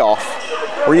 way off.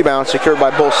 Rebound secured by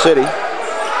Bull City.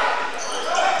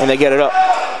 And they get it up.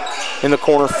 In the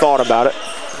corner, thought about it.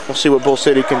 We'll see what Bull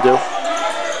City can do.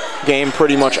 Game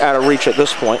pretty much out of reach at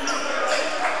this point.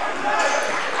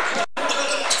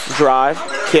 Drive,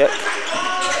 kick.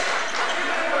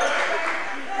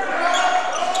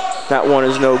 That one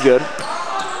is no good.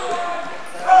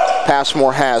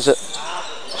 Passmore has it,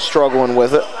 struggling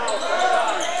with it.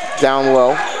 Down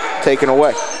low, taken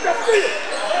away.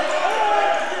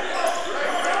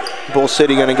 Bull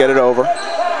City gonna get it over.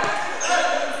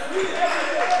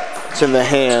 It's in the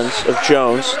hands of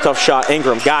Jones. Tough shot,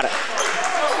 Ingram, got it.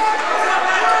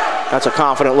 That's a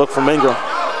confident look from Ingram.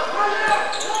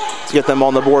 Let's get them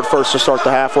on the board first to start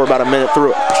the half. We're about a minute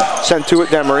through it. Sent to it,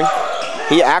 Demary.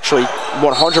 He actually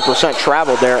 100%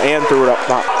 traveled there and threw it up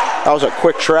top. That was a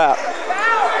quick trap.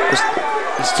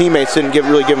 His teammates didn't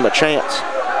really give him a chance.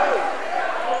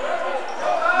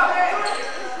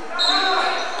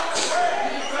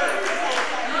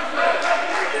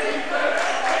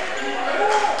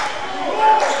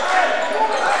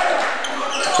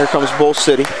 Here comes Bull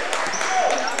City.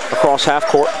 Across half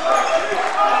court.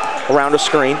 Around a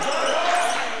screen.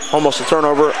 Almost a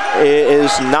turnover. It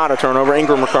is not a turnover.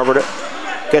 Ingram recovered it.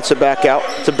 Gets it back out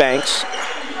to Banks.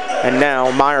 And now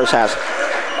Myers has it.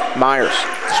 Myers,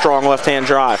 strong left-hand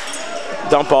drive.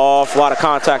 Dump off, a lot of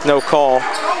contact, no call.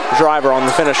 Driver on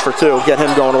the finish for two. Get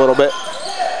him going a little bit.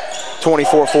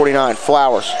 24-49.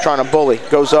 Flowers trying to bully.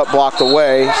 Goes up, blocked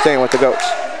away, staying with the Goats.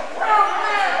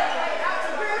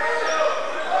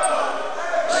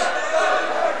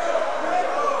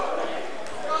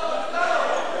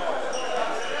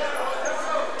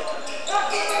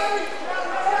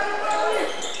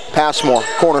 Passmore,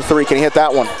 corner three, can he hit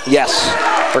that one? Yes.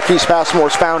 Rakease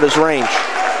Passmore's found his range.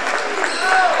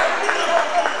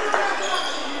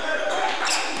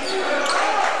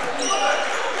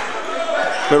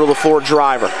 Middle of the floor,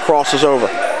 Driver, crosses over,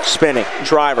 spinning.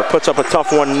 Driver, puts up a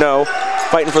tough one, no.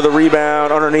 Fighting for the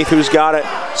rebound, underneath, who's got it?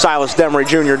 Silas Demary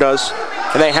Jr. does.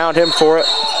 And they hound him for it.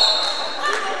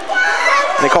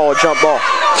 And they call it jump ball.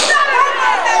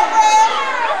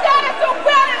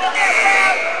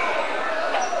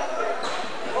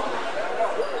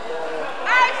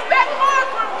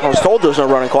 I was told there's no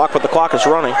running clock, but the clock is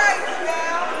running.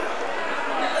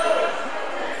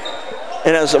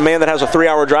 And as a man that has a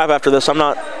 3-hour drive after this, I'm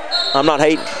not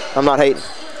hating. I'm not hating.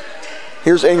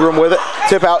 Here's Ingram with it.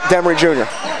 Tip out, Demary Jr.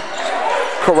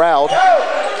 Corralled.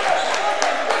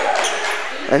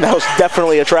 And that was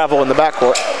definitely a travel in the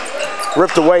backcourt.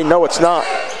 Ripped away, no it's not.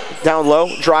 Down low,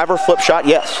 Driver, flip shot,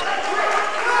 yes.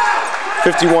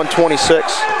 51-26.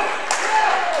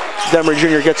 Demary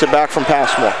Jr. gets it back from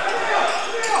Passmore.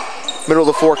 Middle of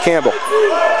the floor, Campbell.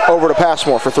 Over to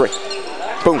Passmore for three.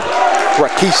 Boom.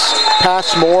 Rakease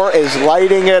Passmore is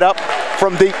lighting it up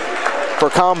from deep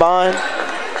for Combine.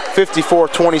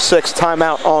 54-26,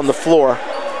 timeout on the floor.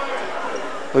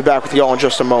 We'll be back with y'all in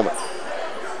just a moment.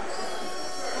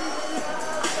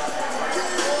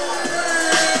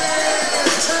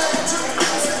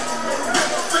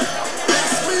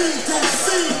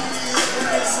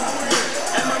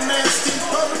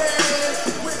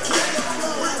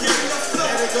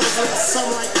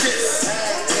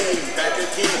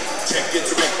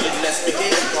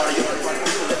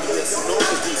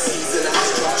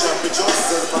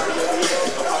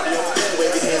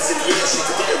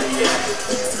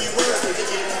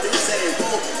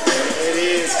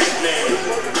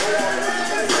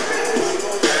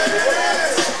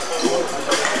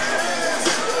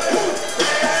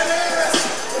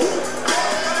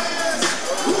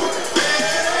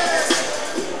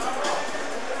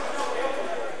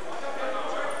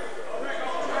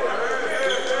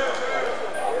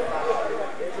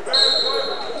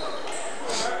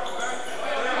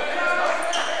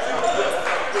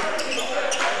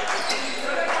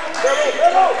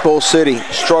 Bull City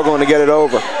struggling to get it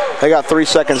over. They got 3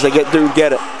 seconds. They get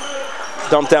it.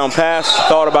 Dump down pass.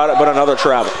 Thought about it, but another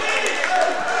travel.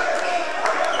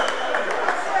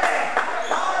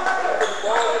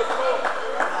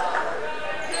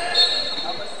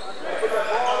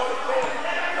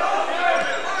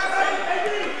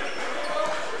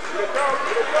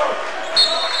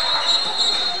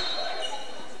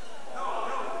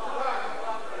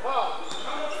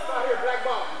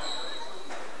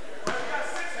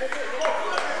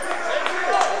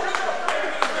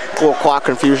 A little clock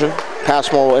confusion.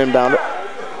 Passmore will inbound it.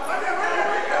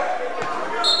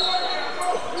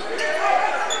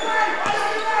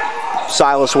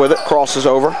 Silas with it, crosses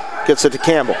over, gets it to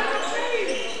Campbell.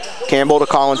 Campbell to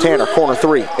Colin Tanner. Corner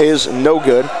three is no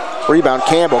good. Rebound,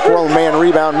 Campbell. Grown man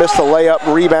rebound, missed the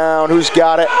layup. Rebound, who's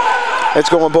got it? It's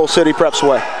going Bull City Prep's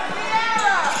way.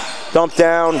 Dumped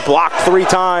down, blocked 3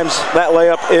 times. That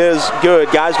layup is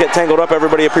good. Guys get tangled up.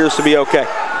 Everybody appears to be okay.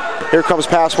 Here comes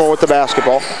Passmore with the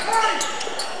basketball.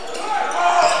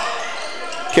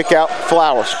 Kick out,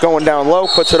 Flowers. Going down low,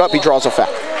 puts it up. He draws a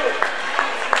foul.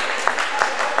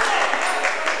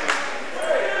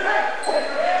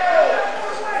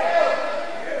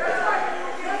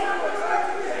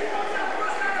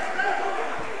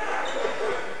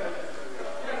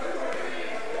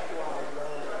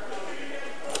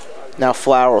 Now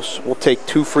Flowers will take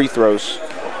 2 free throws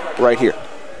right here.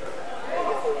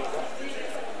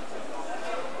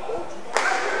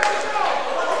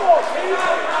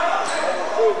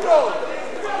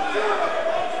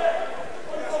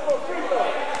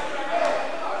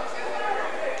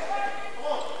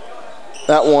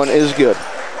 That one is good.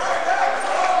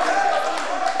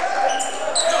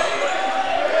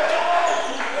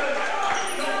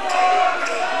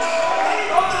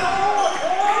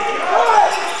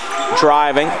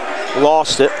 Driving,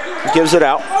 lost it, gives it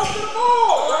out.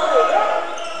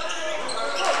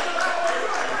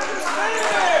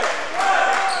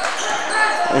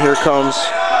 And here comes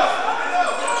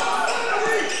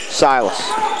Silas,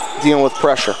 dealing with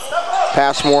pressure.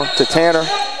 Passmore to Tanner.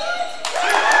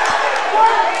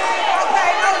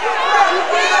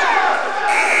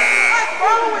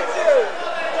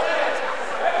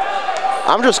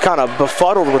 I'm just kind of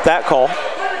befuddled with that call.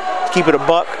 Keep it a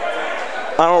buck.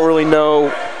 I don't really know.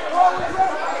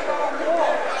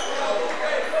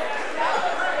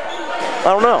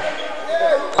 I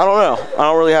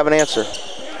don't really have an answer.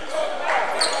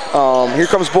 Here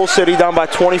comes Bull City down by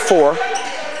 24.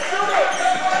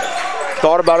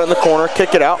 Thought about it in the corner,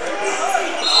 kick it out.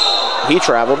 He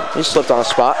traveled, he slipped on a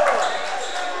spot.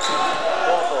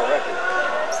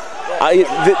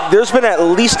 There's been at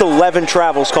least 11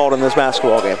 travels called in this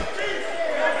basketball game.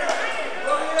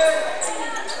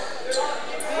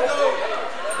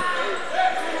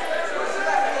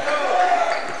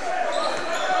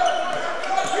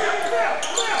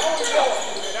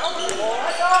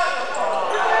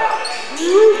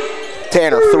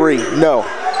 Tanner, 3, no.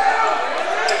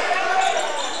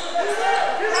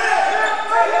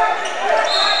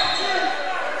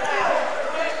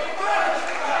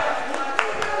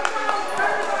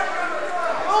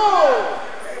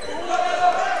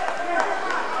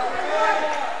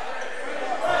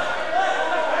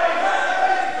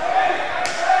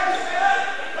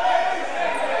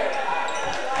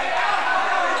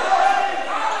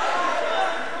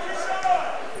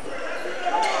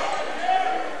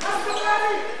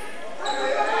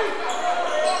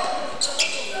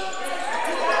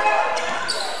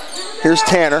 Here's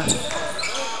Tanner.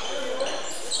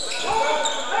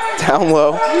 Down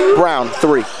low. Brown,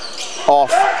 3.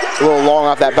 Off. A little long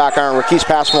off that back iron. Rakease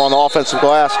Passmore on the offensive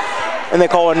glass. And they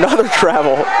call another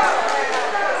travel.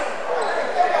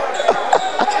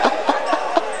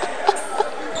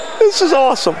 This is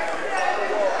awesome.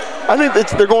 I think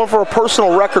they're going for a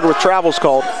personal record with travels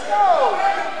called.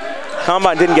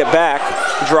 Combine didn't get back.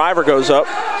 Driver goes up.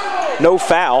 No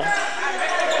foul.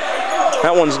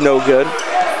 That one's no good.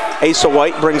 Asa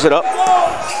White brings it up.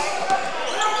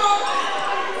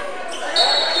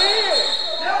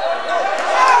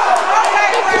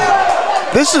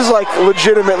 This is like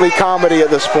legitimately comedy at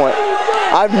this point.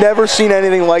 I've never seen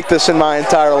anything like this in my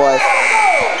entire life.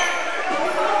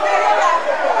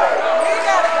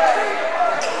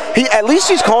 At least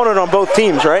he's calling it on both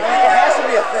teams, right? It has to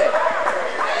be a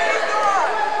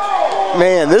thing.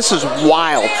 Man, this is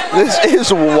wild. This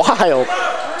is wild.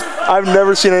 I've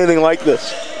never seen anything like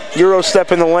this. Euro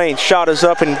step in the lane. Shot is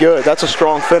up and good. That's a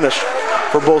strong finish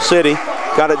for Bull City.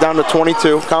 Got it down to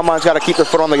 22. Combine's got to keep their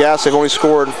foot on the gas. They've only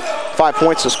scored 5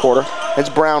 points this quarter. It's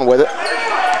Brown with it.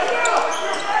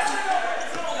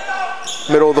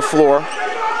 Middle of the floor.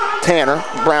 Tanner.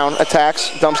 Brown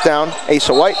attacks. Dumps down.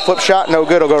 Asa White. Flip shot. No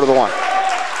good. He'll go to the line.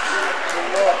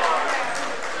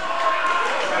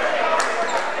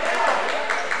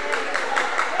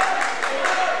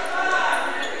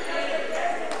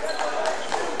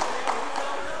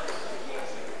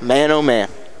 Man, oh man.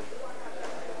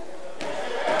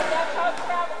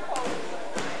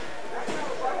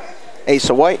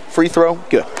 Asa White, free throw,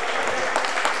 good.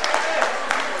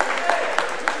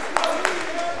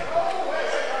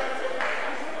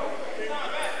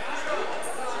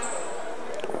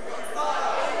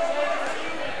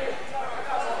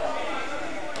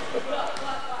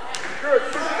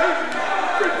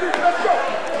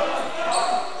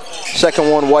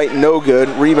 Second one, White, no good.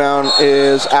 Rebound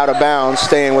is out of bounds,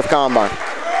 staying with Combine.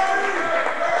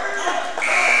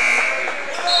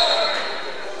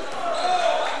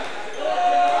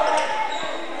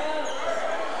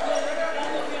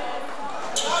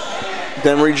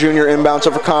 Demary Jr. inbounds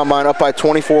over Combine, up by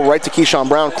 24, right to Keyshawn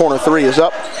Brown. Corner three is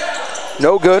up.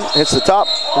 No good, hits the top,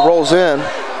 rolls in.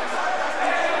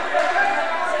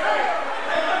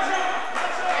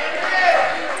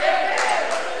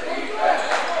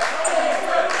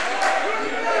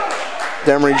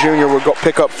 Demary Jr. will go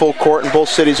pick up full court, and Bull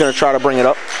City's going to try to bring it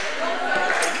up.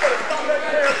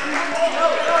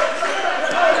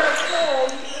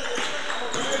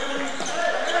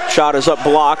 Shot is up,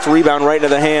 blocked. Rebound right into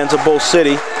the hands of Bull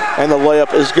City, and the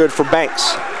layup is good for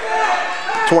Banks.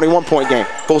 21-point game.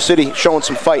 Bull City showing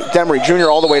some fight. Demary Jr.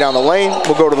 all the way down the lane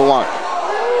will go to the line.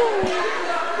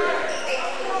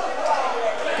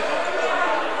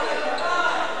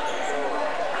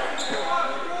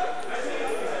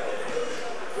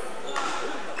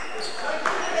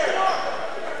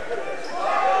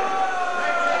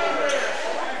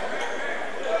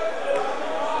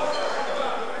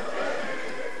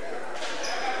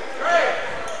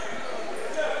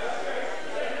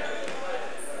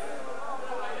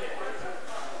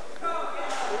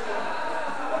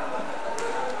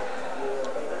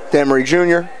 Demary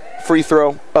Jr., free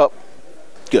throw, up,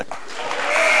 good.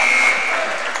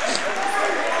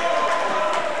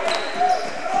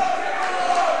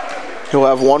 He'll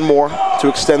have one more to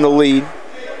extend the lead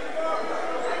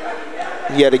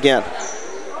yet again.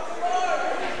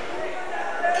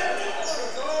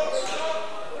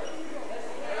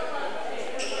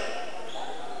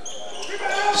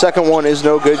 Second one is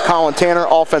no good. Colin Tanner,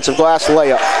 offensive glass,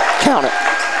 layup, count it.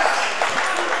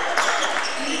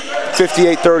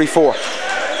 58-34.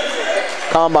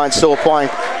 Combine still applying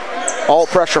all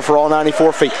pressure for all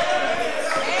 94 feet.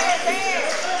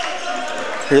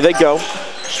 Here they go.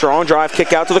 Strong drive,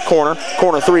 kick out to the corner.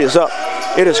 Corner three is up.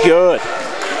 It is good.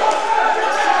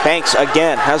 Banks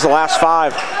again has the last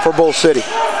five for Bull City.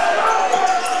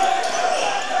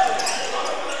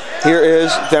 Here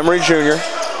is Demary Jr.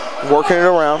 working it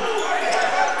around.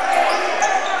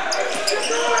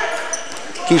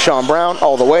 Keyshawn Brown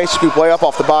all the way, scoop layup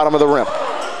off the bottom of the rim.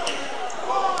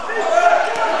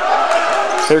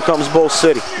 Here comes Bull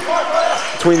City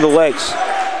between the legs.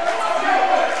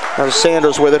 There's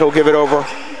Sanders with it. He'll give it over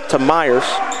to Myers.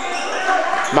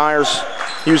 Myers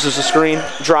uses the screen,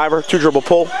 driver, two dribble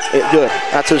pull, good.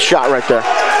 That's his shot right there.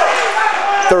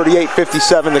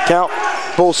 38-57 the count.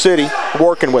 Bull City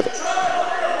working with it.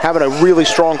 Having a really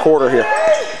strong quarter here.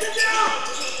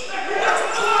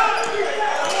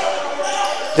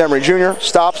 Demary Jr.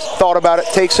 stops, thought about it,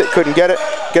 takes it, couldn't get it,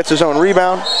 gets his own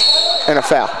rebound, and a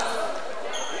foul.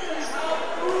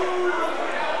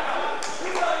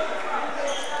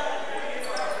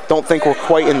 Don't think we're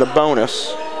quite in the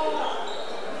bonus,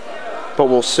 but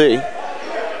we'll see.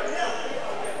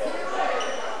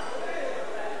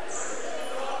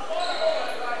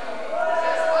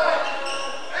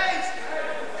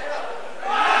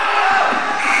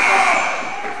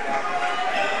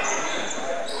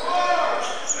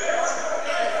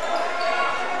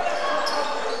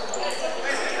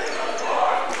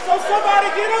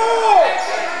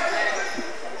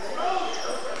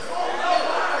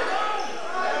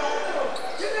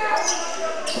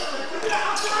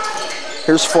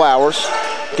 Here's Flowers.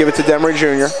 Give it to Demary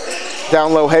Jr.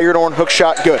 Down low, Hagerdorn, hook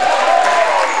shot, good.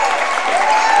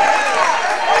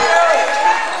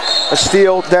 A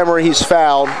steal, Demary, he's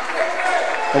fouled,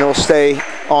 and it'll stay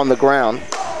on the ground.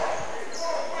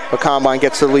 But Combine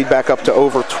gets the lead back up to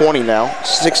over 20 now.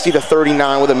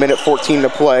 60-39 with 1:14 to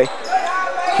play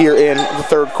here in the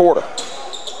third quarter.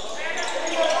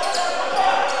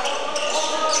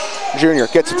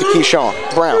 Jr. gets it to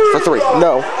Keyshawn Brown for three,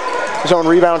 no. His own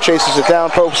rebound, chases it down,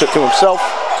 pokes it to himself,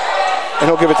 and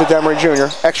he'll give it to Demary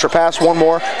Jr. Extra pass, one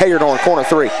more. Hagerdorn, corner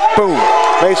three. Boom.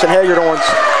 Mason Hagerdorn's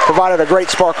provided a great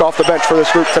spark off the bench for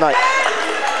this group tonight.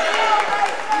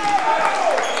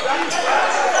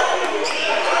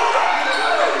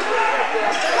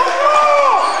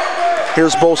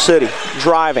 Here's Bull City,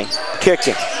 driving,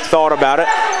 kicking, thought about it,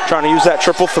 trying to use that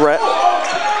triple threat.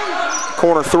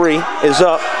 Corner three is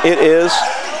up. It is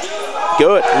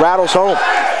good. Rattles home.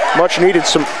 Much needed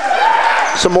some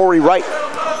Maury Wright.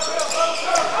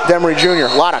 Demary Jr.,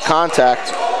 a lot of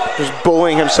contact, just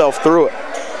bullying himself through it.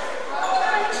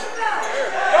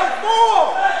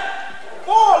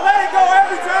 Four, let it go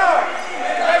every time.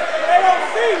 They don't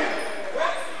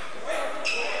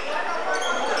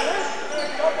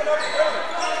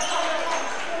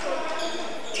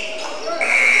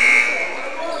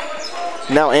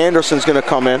see. Now Anderson's going to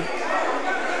come in.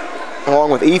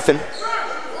 along with Ethan.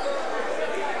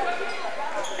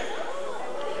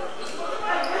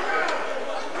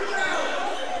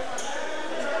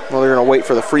 Well, they're going to wait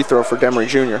for the free throw for Demary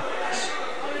Jr.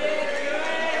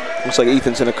 Looks like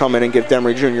Ethan's going to come in and give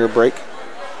Demary Jr. a break.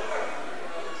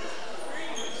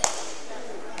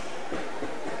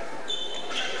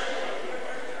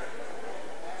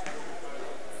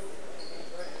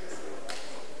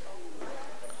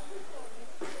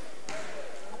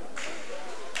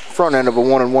 Front end of a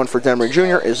 1-and-1 for Demary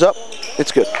Jr. is up.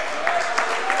 It's good.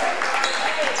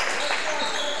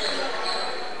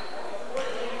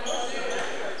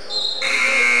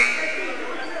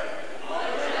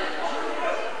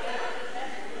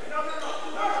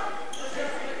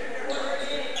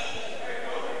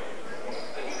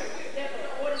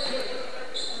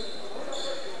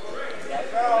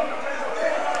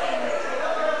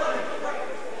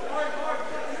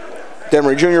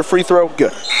 Demary Jr. free throw,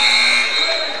 good.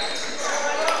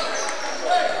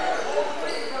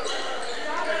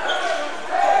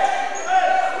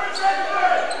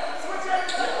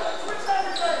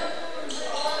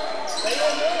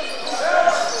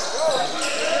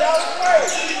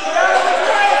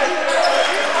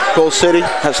 Bull City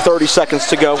has 30 seconds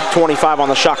to go, 25 on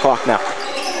the shot clock now.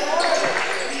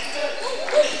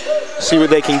 See what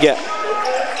they can get.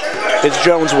 It's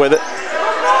Jones with it.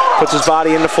 Puts his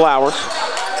body into Flowers.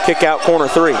 Kick out, corner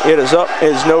three. It is up,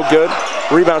 it is no good.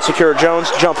 Rebound secure,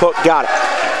 Jones, jump hook, got it.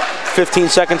 15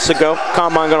 seconds to go.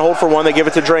 Combine gonna hold for one. They give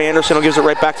it to Dre Anderson, who gives it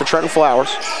right back to Trentyn Flowers.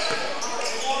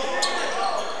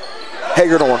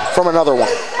 Hagerdorn from another one.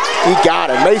 He got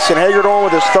it. Mason Hagerdorn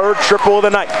with his third triple of the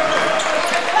night.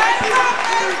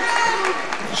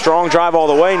 Strong drive all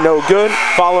the way, no good.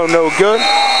 Follow, no good.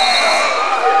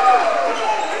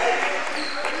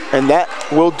 And that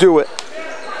will do it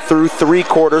through three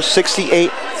quarters.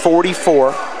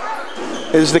 68-44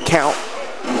 is the count.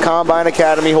 Combine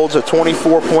Academy holds a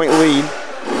 24-point lead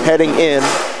heading in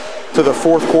to the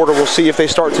fourth quarter. We'll see if they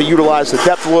start to utilize the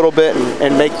depth a little bit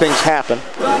and make things happen.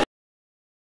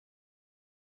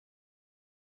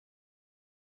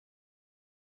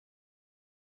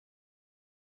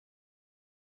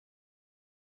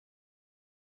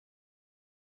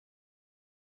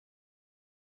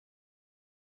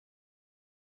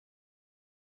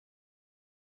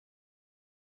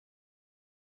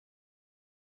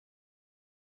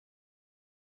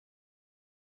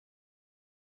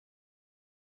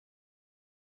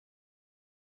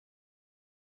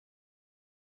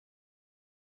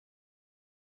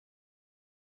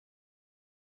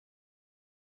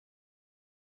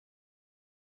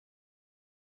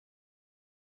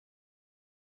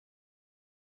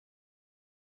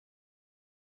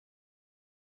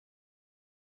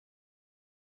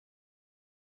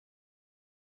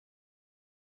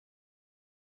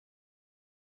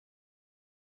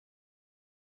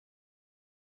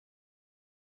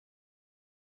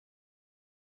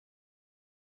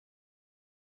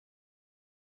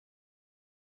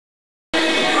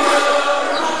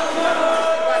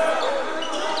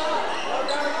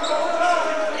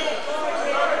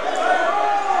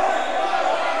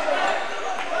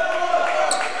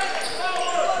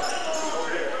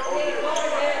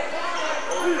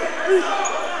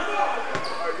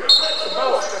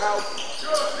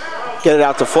 Get it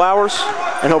out to Flowers,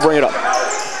 and he'll bring it up.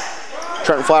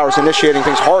 Trentyn Flowers initiating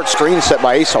things. Hard screen set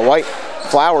by Asa White.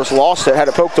 Flowers lost it, had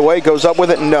it poked away, goes up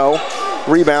with it, no.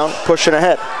 Rebound, pushing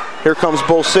ahead. Here comes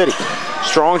Bull City.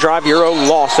 Strong drive, Euro,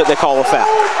 lost it, they call a foul.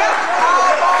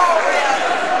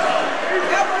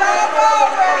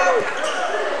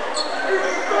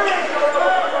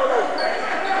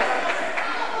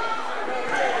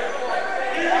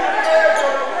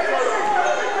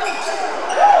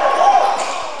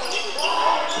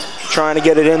 Trying to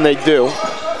get it in, they do.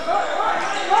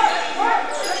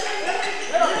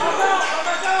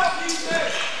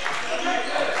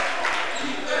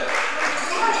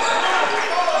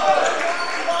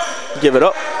 Give it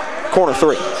up. Corner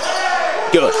three.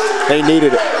 Good. They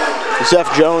needed it.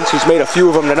 Zeph Jones, he's made a few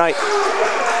of them tonight.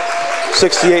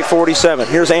 68-47.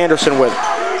 Here's Anderson with it.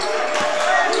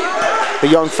 The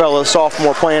young fella,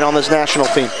 sophomore, playing on this national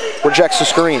team. Rejects the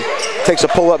screen. Takes a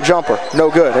pull-up jumper.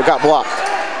 No good. It got blocked.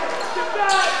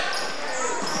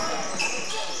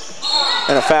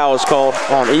 And a foul is called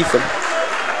on Ethan.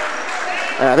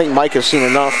 And I think Mike has seen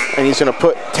enough, and he's going to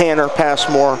put Tanner,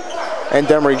 Passmore, and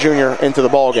Demary Jr. into the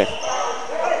ballgame.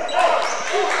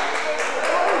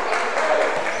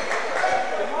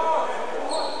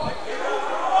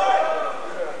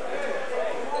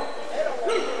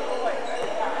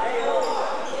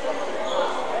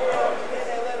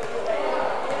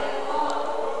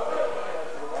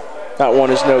 That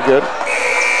one is no good.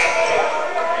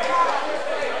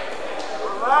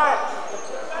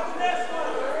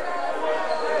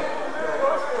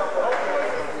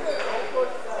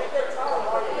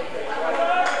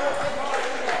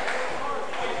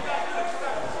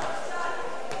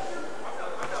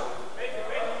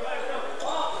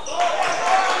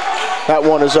 That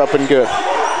one is up and good.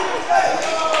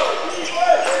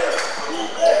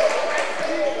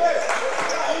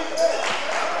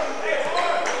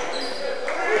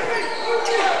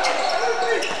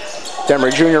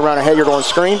 Demary Jr. around a Hagedorn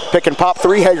screen. Pick and pop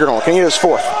three, Hagedorn. Can he hit his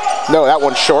fourth? No, that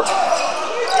one's short.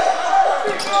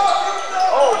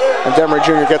 And Demary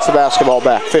Jr. gets the basketball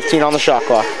back. 15 on the shot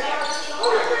clock.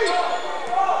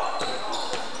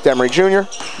 Demary Jr.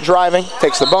 driving,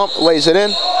 takes the bump, lays it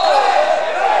in.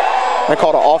 They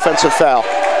called an offensive foul.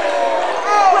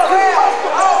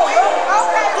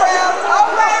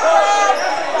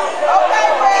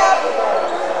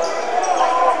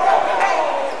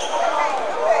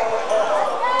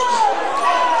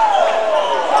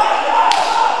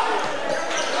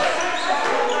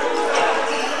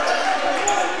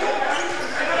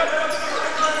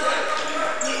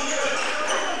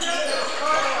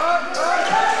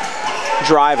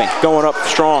 Driving, going up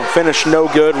strong, finish no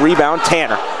good, rebound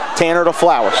Tanner. Tanner to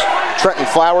Flowers. Trentyn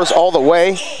Flowers all the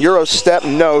way. Euro step,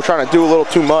 no, trying to do a little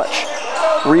too much.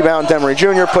 Rebound Demary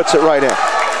Jr. puts it right in.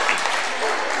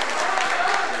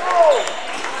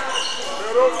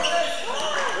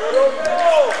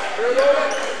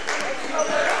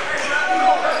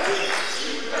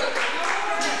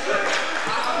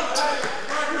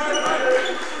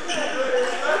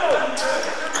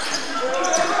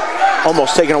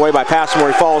 Almost taken away by Passmore.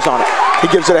 He falls on it. He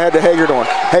gives it ahead to Hagedorn.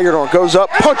 Hagedorn goes up,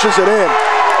 punches it in.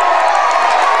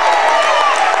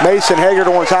 Mason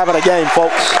Hagedorn's having a game,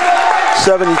 folks.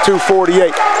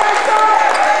 72-48.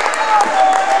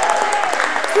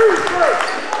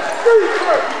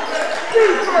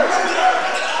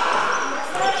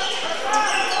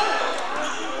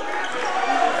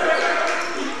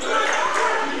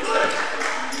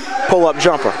 Pull-up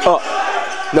jumper, up,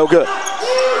 no good.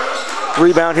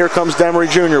 Rebound, here comes Demary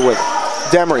Jr. with it.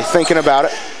 Demary thinking about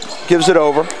it, gives it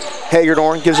over.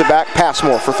 Hagedorn gives it back,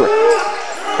 Passmore for three.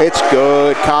 It's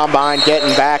good, Combine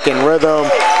getting back in rhythm.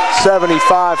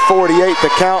 75-48 the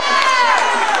count.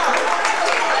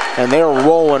 And they're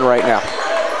rolling right now.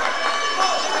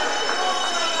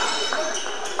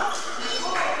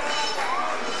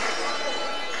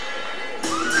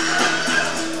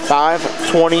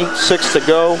 .26 to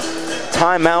go.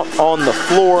 Timeout on the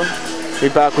floor. Be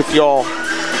back with y'all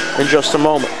in just a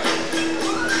moment.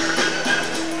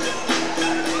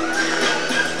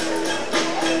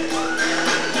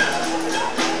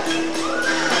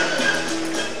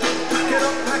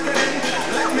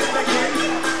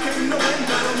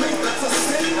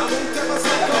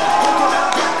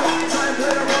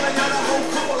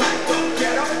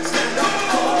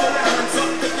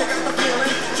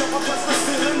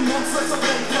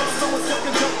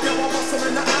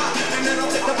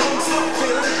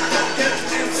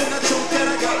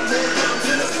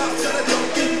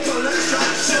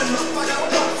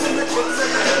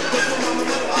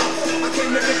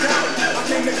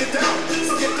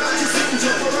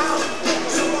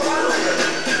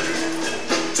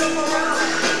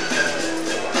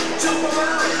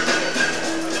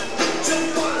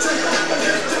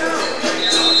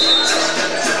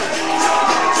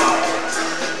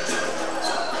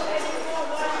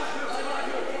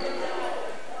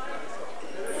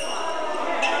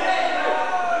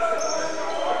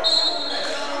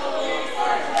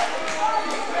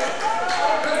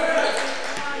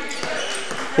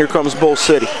 Here comes Bull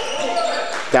City.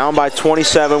 Down by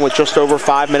 27 with just over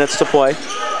 5 minutes to play.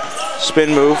 Spin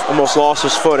move, almost lost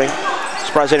his footing.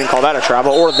 Surprised they didn't call that a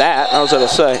travel, or that. I was going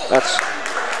to say,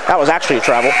 that was actually a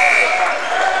travel.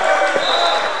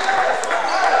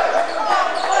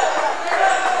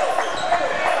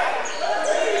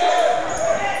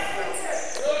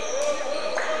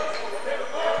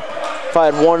 If I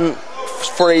had one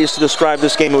phrase to describe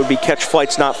this game, it would be catch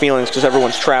flights, not feelings, because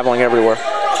everyone's traveling everywhere.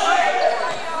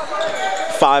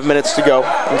 5 minutes to go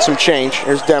and some change.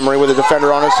 Here's Demary with a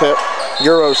defender on his hip.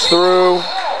 Euros through.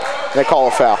 They call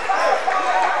a foul.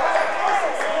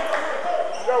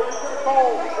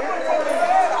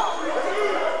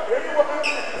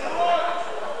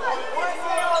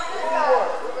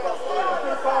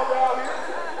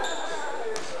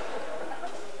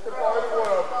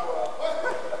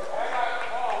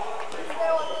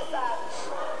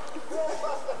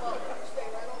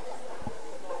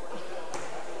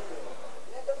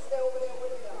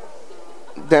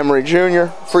 Demary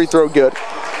Jr., free throw good.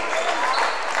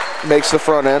 makes the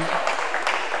front end.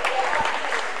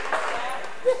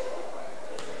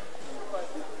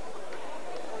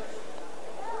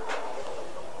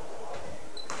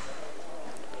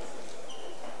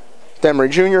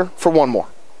 Demary Jr. for one more.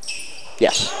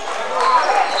 Yes.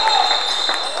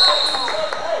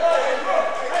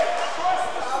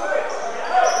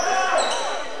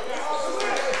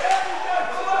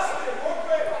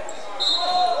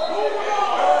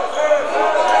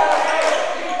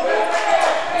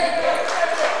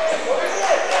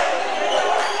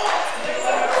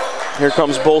 Here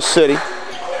comes Bull City.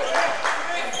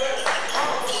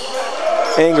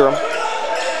 Ingram,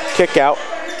 kick out,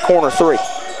 corner three,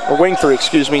 or wing three,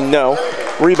 excuse me, no.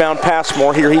 Rebound,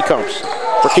 Passmore, here he comes.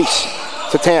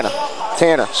 Rakease to Tanner.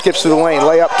 Tanner skips to the lane,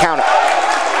 layup, count it.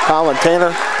 Colin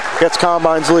Tanner gets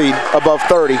Combine's lead above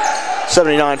 30,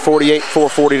 79-48,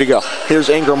 4:40 to go. Here's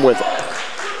Ingram with it.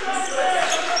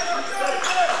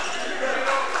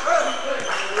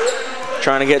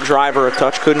 Trying to get Driver a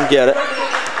touch, couldn't get it.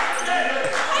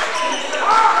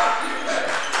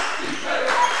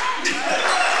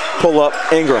 Pull up,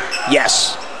 Ingram,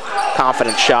 yes.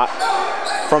 Confident shot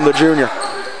from the junior.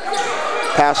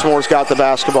 Passmore's got the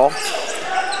basketball.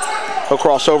 He'll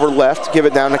cross over left, give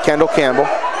it down to Kendall Campbell.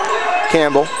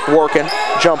 Campbell working,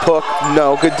 jump hook,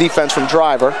 no. Good defense from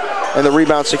Driver. And the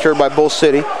rebound secured by Bull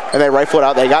City. And they rifle it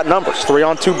out, they got numbers.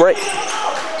 3-on-2 break.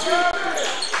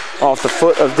 Off the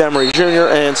foot of Demary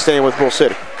Jr. and staying with Bull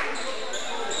City.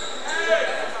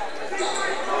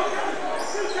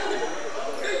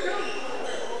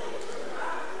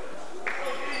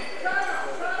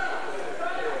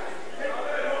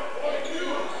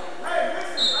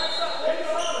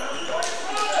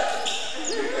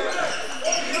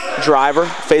 Driver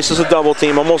faces a double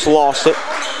team, almost lost it,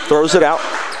 throws it out,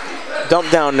 dump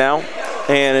down now,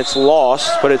 and it's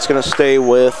lost, but it's going to stay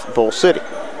with Bull City.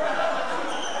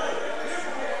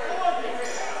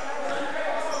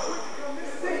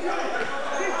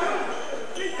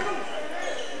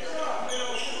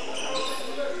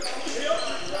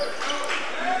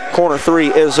 Corner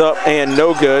three is up and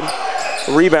no good.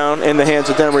 Rebound in the hands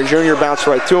of Demary Jr., bounce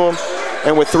right to him.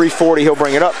 And with 3:40, he'll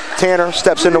bring it up. Tanner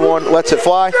steps into one, lets it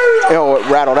fly. Oh, it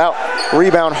rattled out.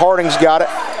 Rebound, Harding's got it.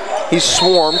 He's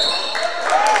swarmed,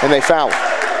 and they foul him.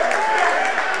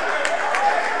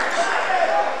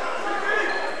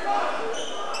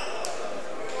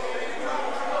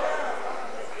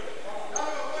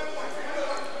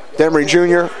 Demary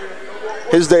Jr.,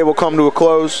 his day will come to a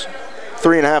close.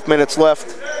 3.5 minutes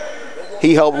left.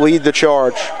 He helped lead the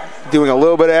charge, doing a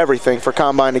little bit of everything for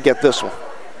Combine to get this one.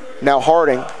 Now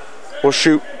Harding will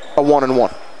shoot a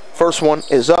 1-and-1. First one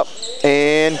is up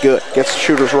and good. Gets the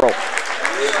shooter's roll.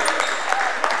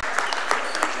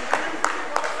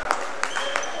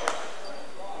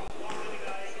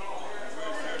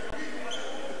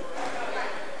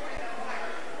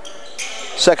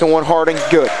 Second one, Harding,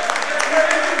 good.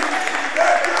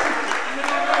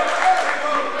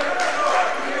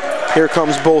 Here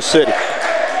comes Bull City.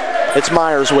 It's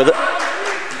Myers with it.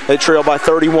 They trail by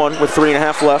 31 with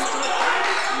 3.5 left.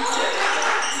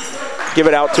 Give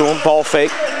it out to him, ball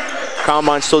fake.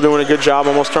 Combine's still doing a good job,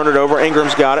 almost turned it over.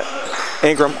 Ingram's got it.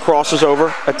 Ingram crosses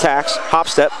over, attacks, hop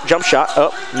step, jump shot,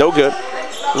 up, no good.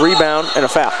 Rebound and a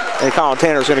foul. And Colin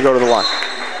Tanner's gonna go to the line.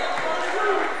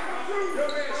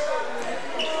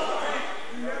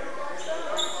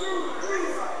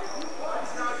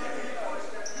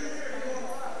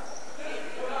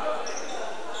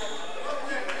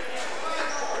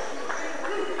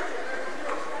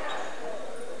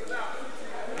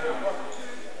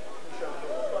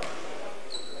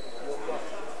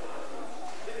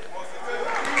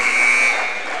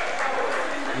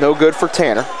 No good for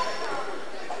Tanner.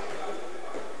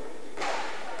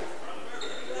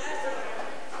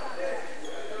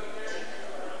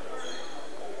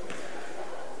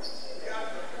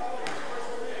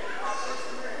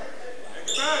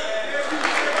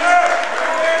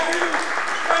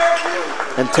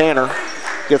 And Tanner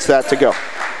gets that to go.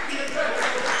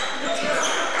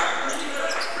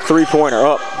 Three-pointer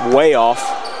up, way off.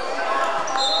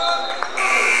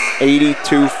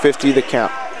 82-50 the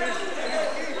count.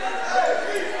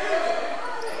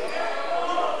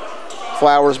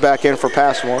 Flowers back in for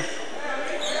Passmore. Hey,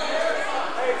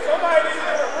 somebody needs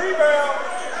a rebound.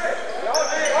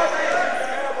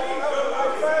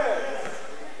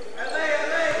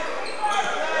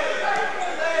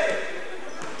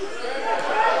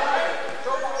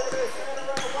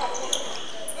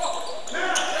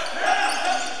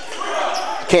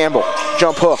 Campbell,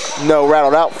 jump hook, no,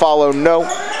 rattled out, follow, no.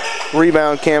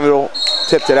 Rebound, Campbell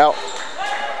tipped it out,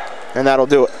 and that'll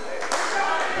do it.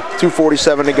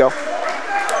 2:47 to go.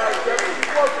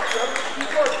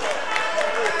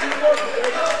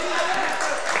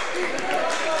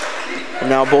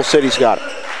 now Bull City's got it.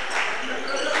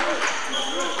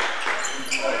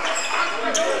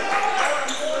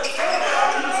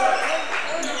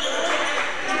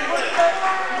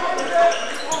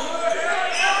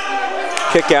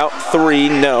 Kick out, 3,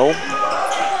 no.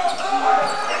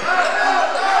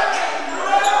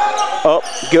 Up,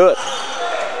 good.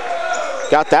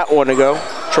 Got that one to go.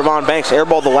 Trevon Banks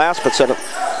airballed the last, but said,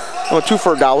 well, 2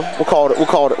 for $1. We'll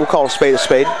call it a spade a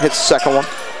spade. Hits the second one.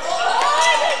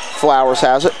 Flowers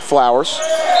has it. Flowers.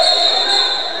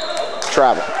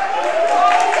 Travel.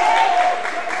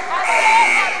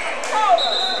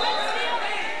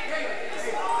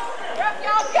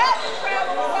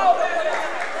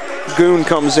 Goon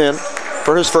comes in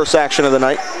for his first action of the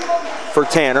night for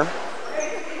Tanner.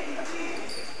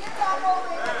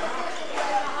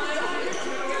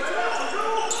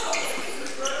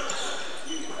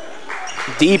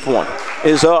 Deep one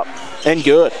is up and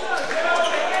good.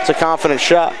 It's a confident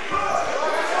shot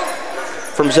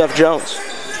from Zeph Jones.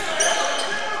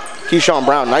 Keyshawn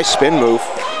Brown, nice spin move.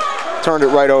 Turned it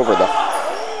right over though.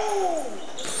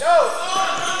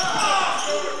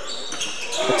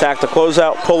 Attack the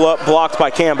closeout, pull up, blocked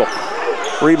by Campbell.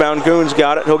 Rebound, Goons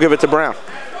got it, he'll give it to Brown.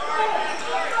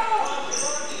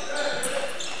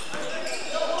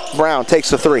 Brown takes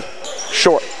the 3,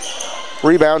 short.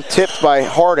 Rebound tipped by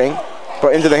Harding,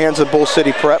 but into the hands of Bull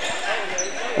City Prep.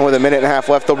 And with a minute and a half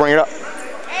left, they'll bring it up.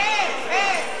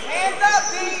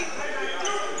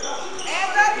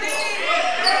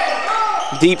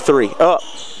 Deep 3, up,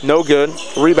 no good.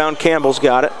 Rebound, Campbell's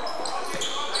got it.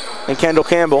 And Kendall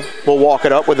Campbell will walk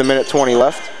it up with a minute 20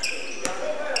 left.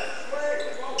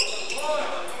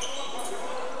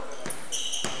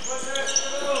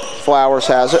 Flowers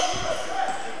has it.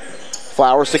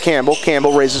 Flowers to Campbell.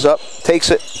 Campbell raises up,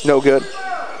 takes it, no good.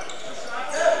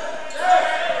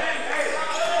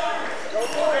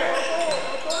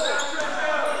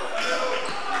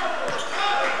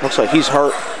 Looks like he's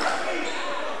hurt.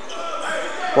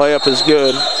 Layup is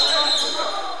good.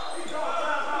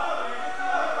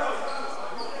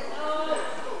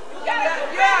 Yeah.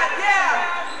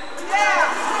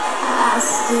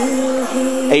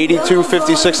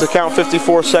 82-56 to count,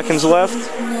 54 seconds left.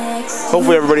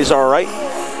 Hopefully everybody's all right.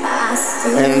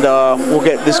 And we'll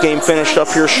get this game finished up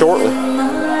here shortly.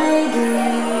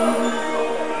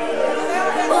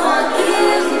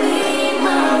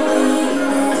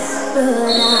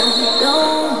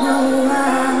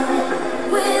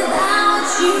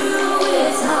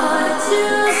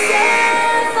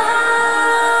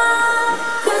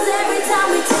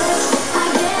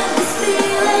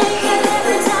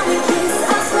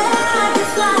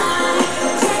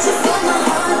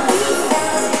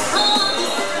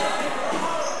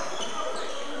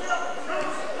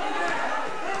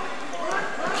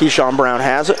 Keyshawn Brown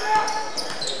has it.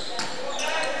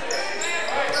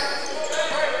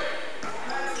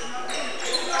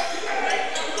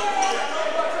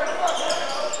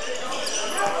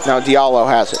 Now Diallo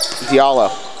has it.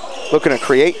 Diallo looking to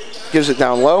create, gives it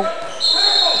down low.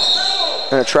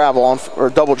 And a travel on, or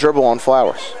double dribble on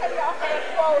Flowers.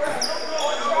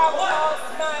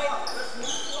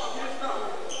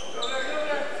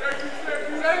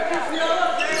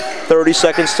 .30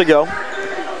 seconds to go.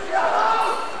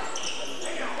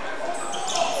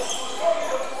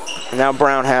 And now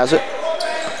Brown has it.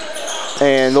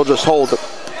 And they'll just hold it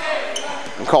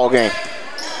and call game.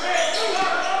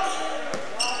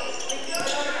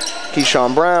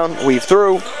 Keyshawn Brown, weave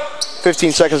through.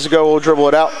 15 seconds to go, we'll dribble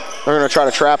it out. They're going to try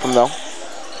to trap him though.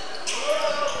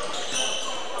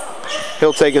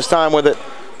 He'll take his time with it.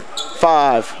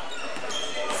 5,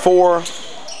 4,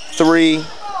 3,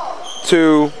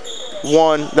 2,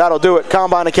 1. That'll do it.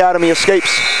 Combine Academy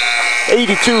escapes.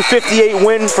 82-58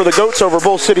 win for the Goats over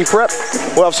Bull City Prep.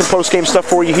 We'll have some post-game stuff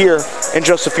for you here in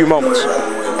just a few moments.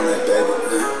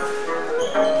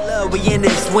 We in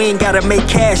this, we ain't gotta make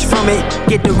cash from it.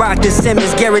 Get the rock to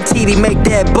Simmons, guaranteed he make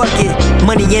that bucket.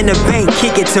 Money in the bank,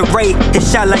 kick it to Ray. It's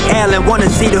shot like Allen, wanna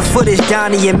see the footage,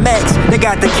 Donnie and Max. They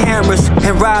got the cameras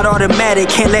and ride automatic,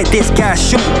 can't let this guy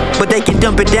shoot. But they can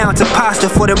dump it down to pasta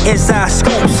for them inside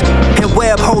scoops. And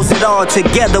Webb holds it all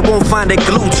together, won't find a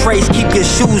glue trace. Keep your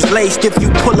shoes laced if you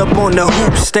pull up on the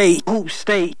hoop state. Hoop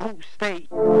state, hoop state.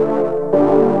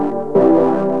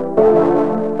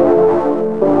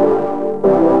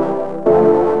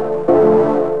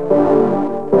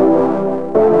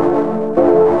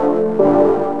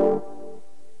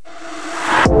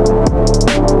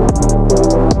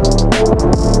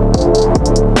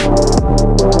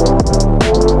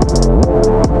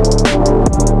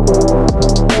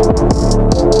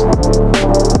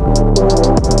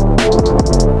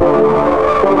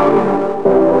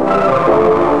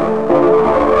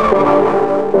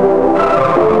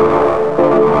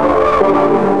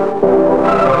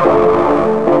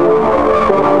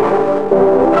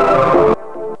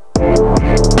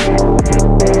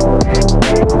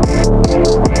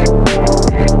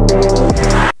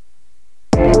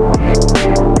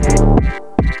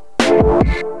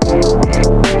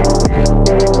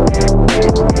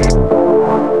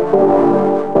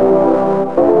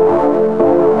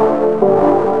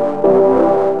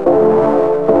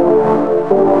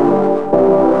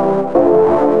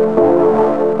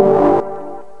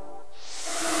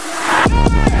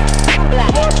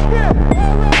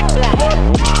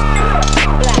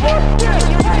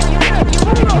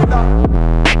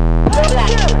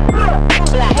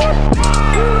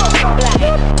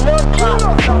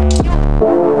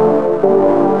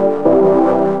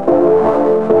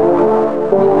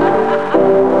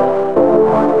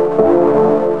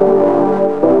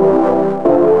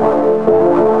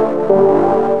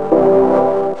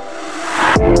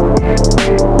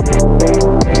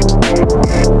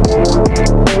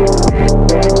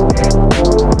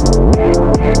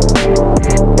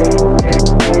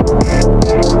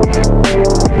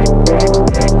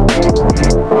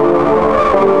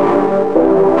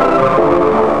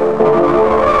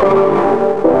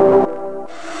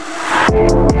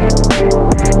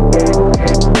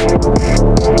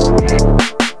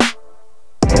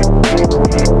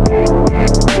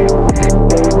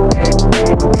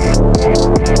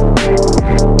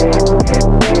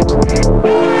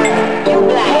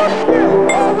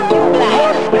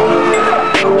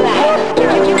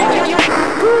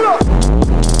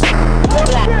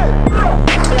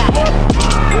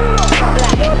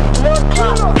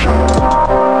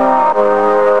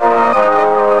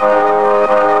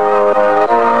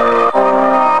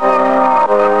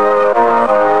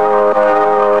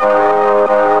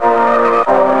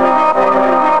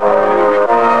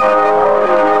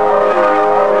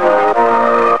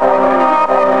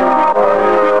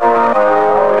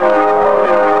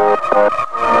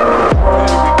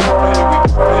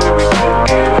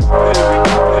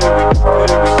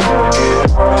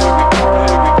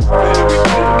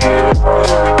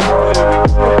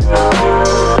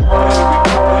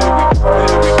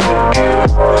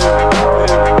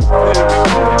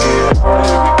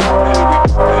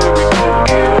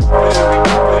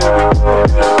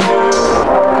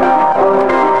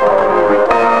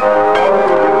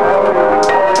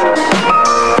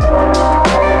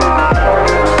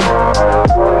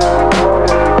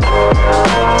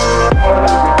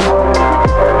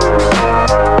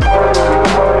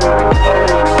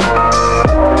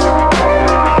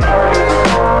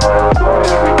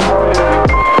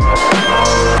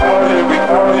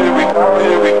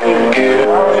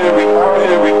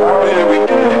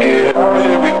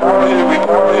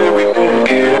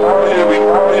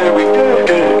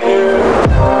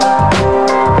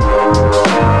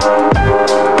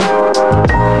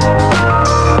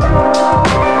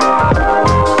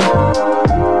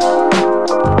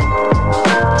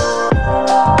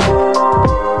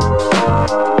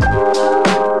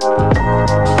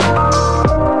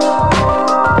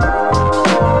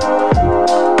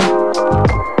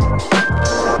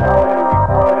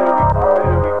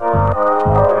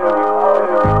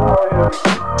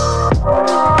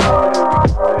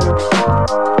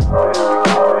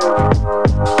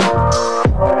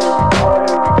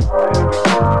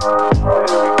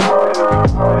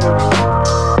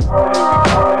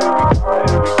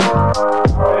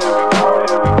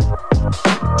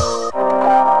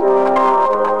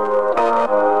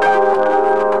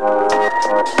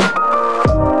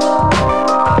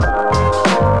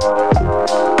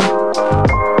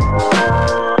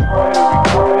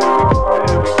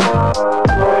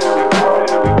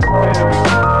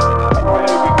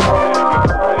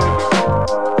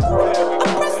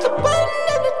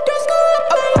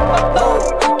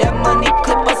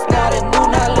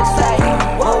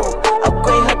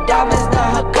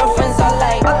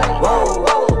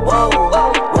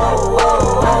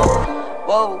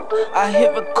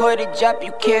 before the drop,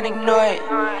 you can't ignore it.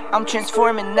 I'm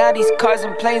transforming now these cars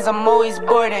and planes, I'm always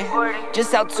boarding.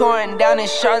 Just out touring down in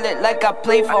Charlotte like I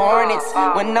play for Hornets.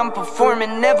 When I'm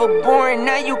performing, never boring,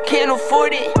 now you can't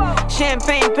afford it.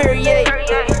 Champagne Perrier,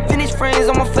 finished friends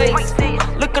on my face,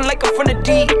 looking like I'm from the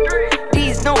deep.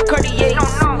 These no Cartiers,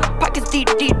 pockets deep,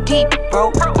 deep, deep,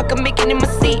 bro. I can make it in my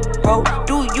seat, bro.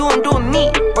 Do you, I'm doing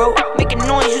me, bro. Making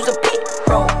noise, use a peep,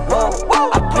 bro. Whoa, whoa.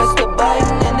 I press the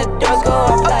button and the doors go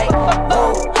off like,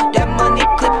 whoa. That money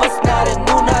clip us now, the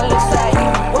new now looks like,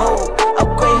 whoa.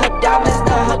 Upgrade her diamonds,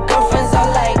 now her girlfriends are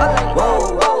like,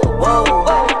 whoa, whoa,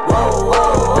 whoa,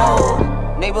 whoa,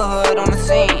 whoa. Neighborhood on the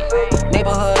scene,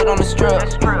 neighborhood on the strip.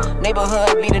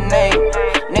 Neighborhood be the name,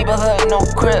 neighborhood no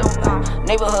crib.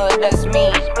 Neighborhood that's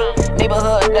me,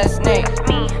 neighborhood that's Nick.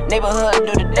 Neighborhood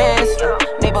do the dance,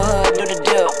 neighborhood do the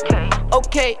dip.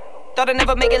 Okay, thought I'd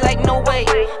never make it like no way.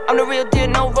 I'm the real deal,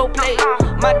 no role play.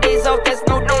 My days off, that's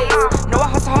no days. No, I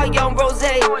hustle hard, young rose.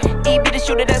 E be the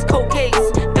shooter, that's cold case.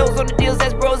 Those on the deals,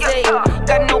 that's brose.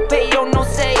 Got no pay, don't no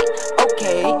say.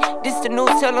 Okay, this the news,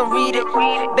 tell them read it.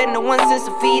 Been the one since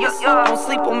the fetus. Don't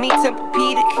sleep on me,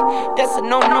 Tempur-Pedic. That's a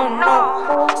no, no,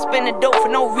 no. Spending dope for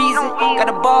no reason. Got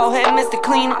a ball head, Mr.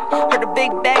 Cleaner. Heard the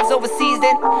big bags overseas,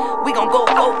 then we gon' go,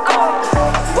 go, go.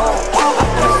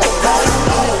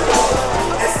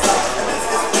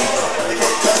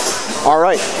 All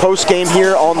right, post game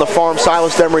here on the farm,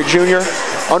 Silas Demary Jr.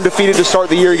 Undefeated to start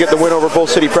the year. You get the win over Bull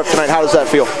City Prep tonight. How does that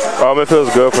feel? It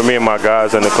feels good for me and my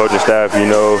guys and the coaching staff. You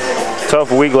know,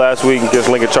 tough week last week against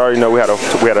Lincoln Charter. You know, we had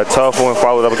a tough one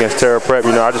followed up against Terra Prep.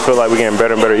 You know, I just feel like we're getting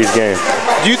better and better each game.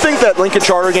 Do you think that Lincoln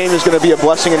Charter game is going to be a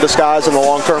blessing in disguise in the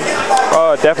long term?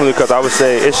 Definitely, because I would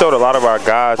say it showed a lot of our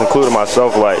guys, including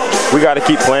myself, like, we got to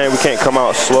keep playing. We can't come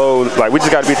out slow. Like, we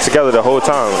just got to be together the whole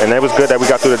time. And it was good that we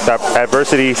got through the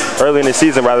adversity early in the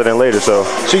season rather than later. So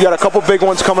you got a couple big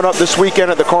ones coming up this weekend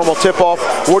at the Carmel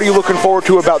Tip-Off. What are you looking forward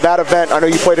to about that event? I know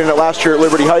you played in it last year at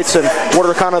Liberty Heights. And what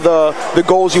are kind of the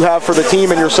goals you have for the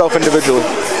team and yourself individually?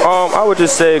 I would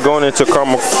just say going into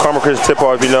Carmel Christian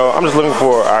Tip-Off, you know, I'm just looking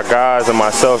for our guys and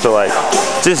myself to, like,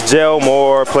 just gel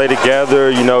more, play together,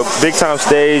 you know, big time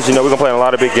stage. You know, we're going to play in a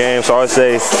lot of big games, so I would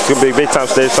say it's going to be a big time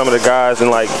stage for some of the guys, and,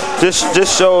 like,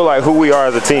 just show, like, who we are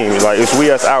as a team. Like, it's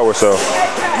we, us, our, so.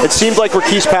 It seemed like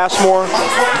Rakease Passmore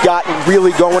got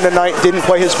really going tonight, didn't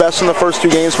play his best in the first two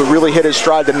games, but really hit his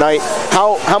stride tonight.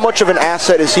 How much of an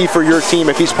asset is he for your team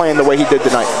if he's playing the way he did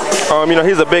tonight? You know,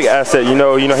 he's a big asset. You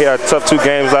know, he had tough 2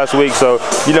 games last week, so,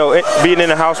 you know, being in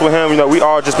the house with him, you know, we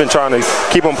all just been trying to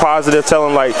keep him positive, tell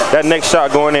him, like, that next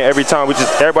shot going in every time.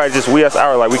 Everybody just we, us,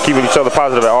 our, like, we keeping each other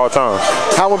positive at all times.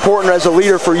 How important as a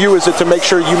leader for you is it to make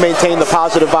sure you maintain the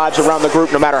positive vibes around the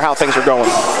group no matter how things are going?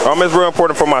 It's real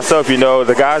important for myself, you know.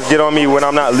 The guys get on me when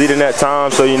I'm not leading that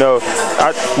time, so, you know,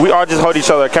 we all just hold each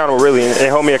other accountable, really,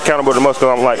 and hold me accountable the most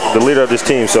because I'm, like, the leader of this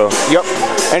team, so. Yep.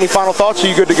 Any final thoughts, or are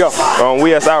you good to go?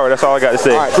 We, us, our, that's all I got to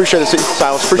say. All right, appreciate it,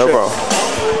 Silas. Appreciate it. No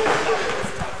problem.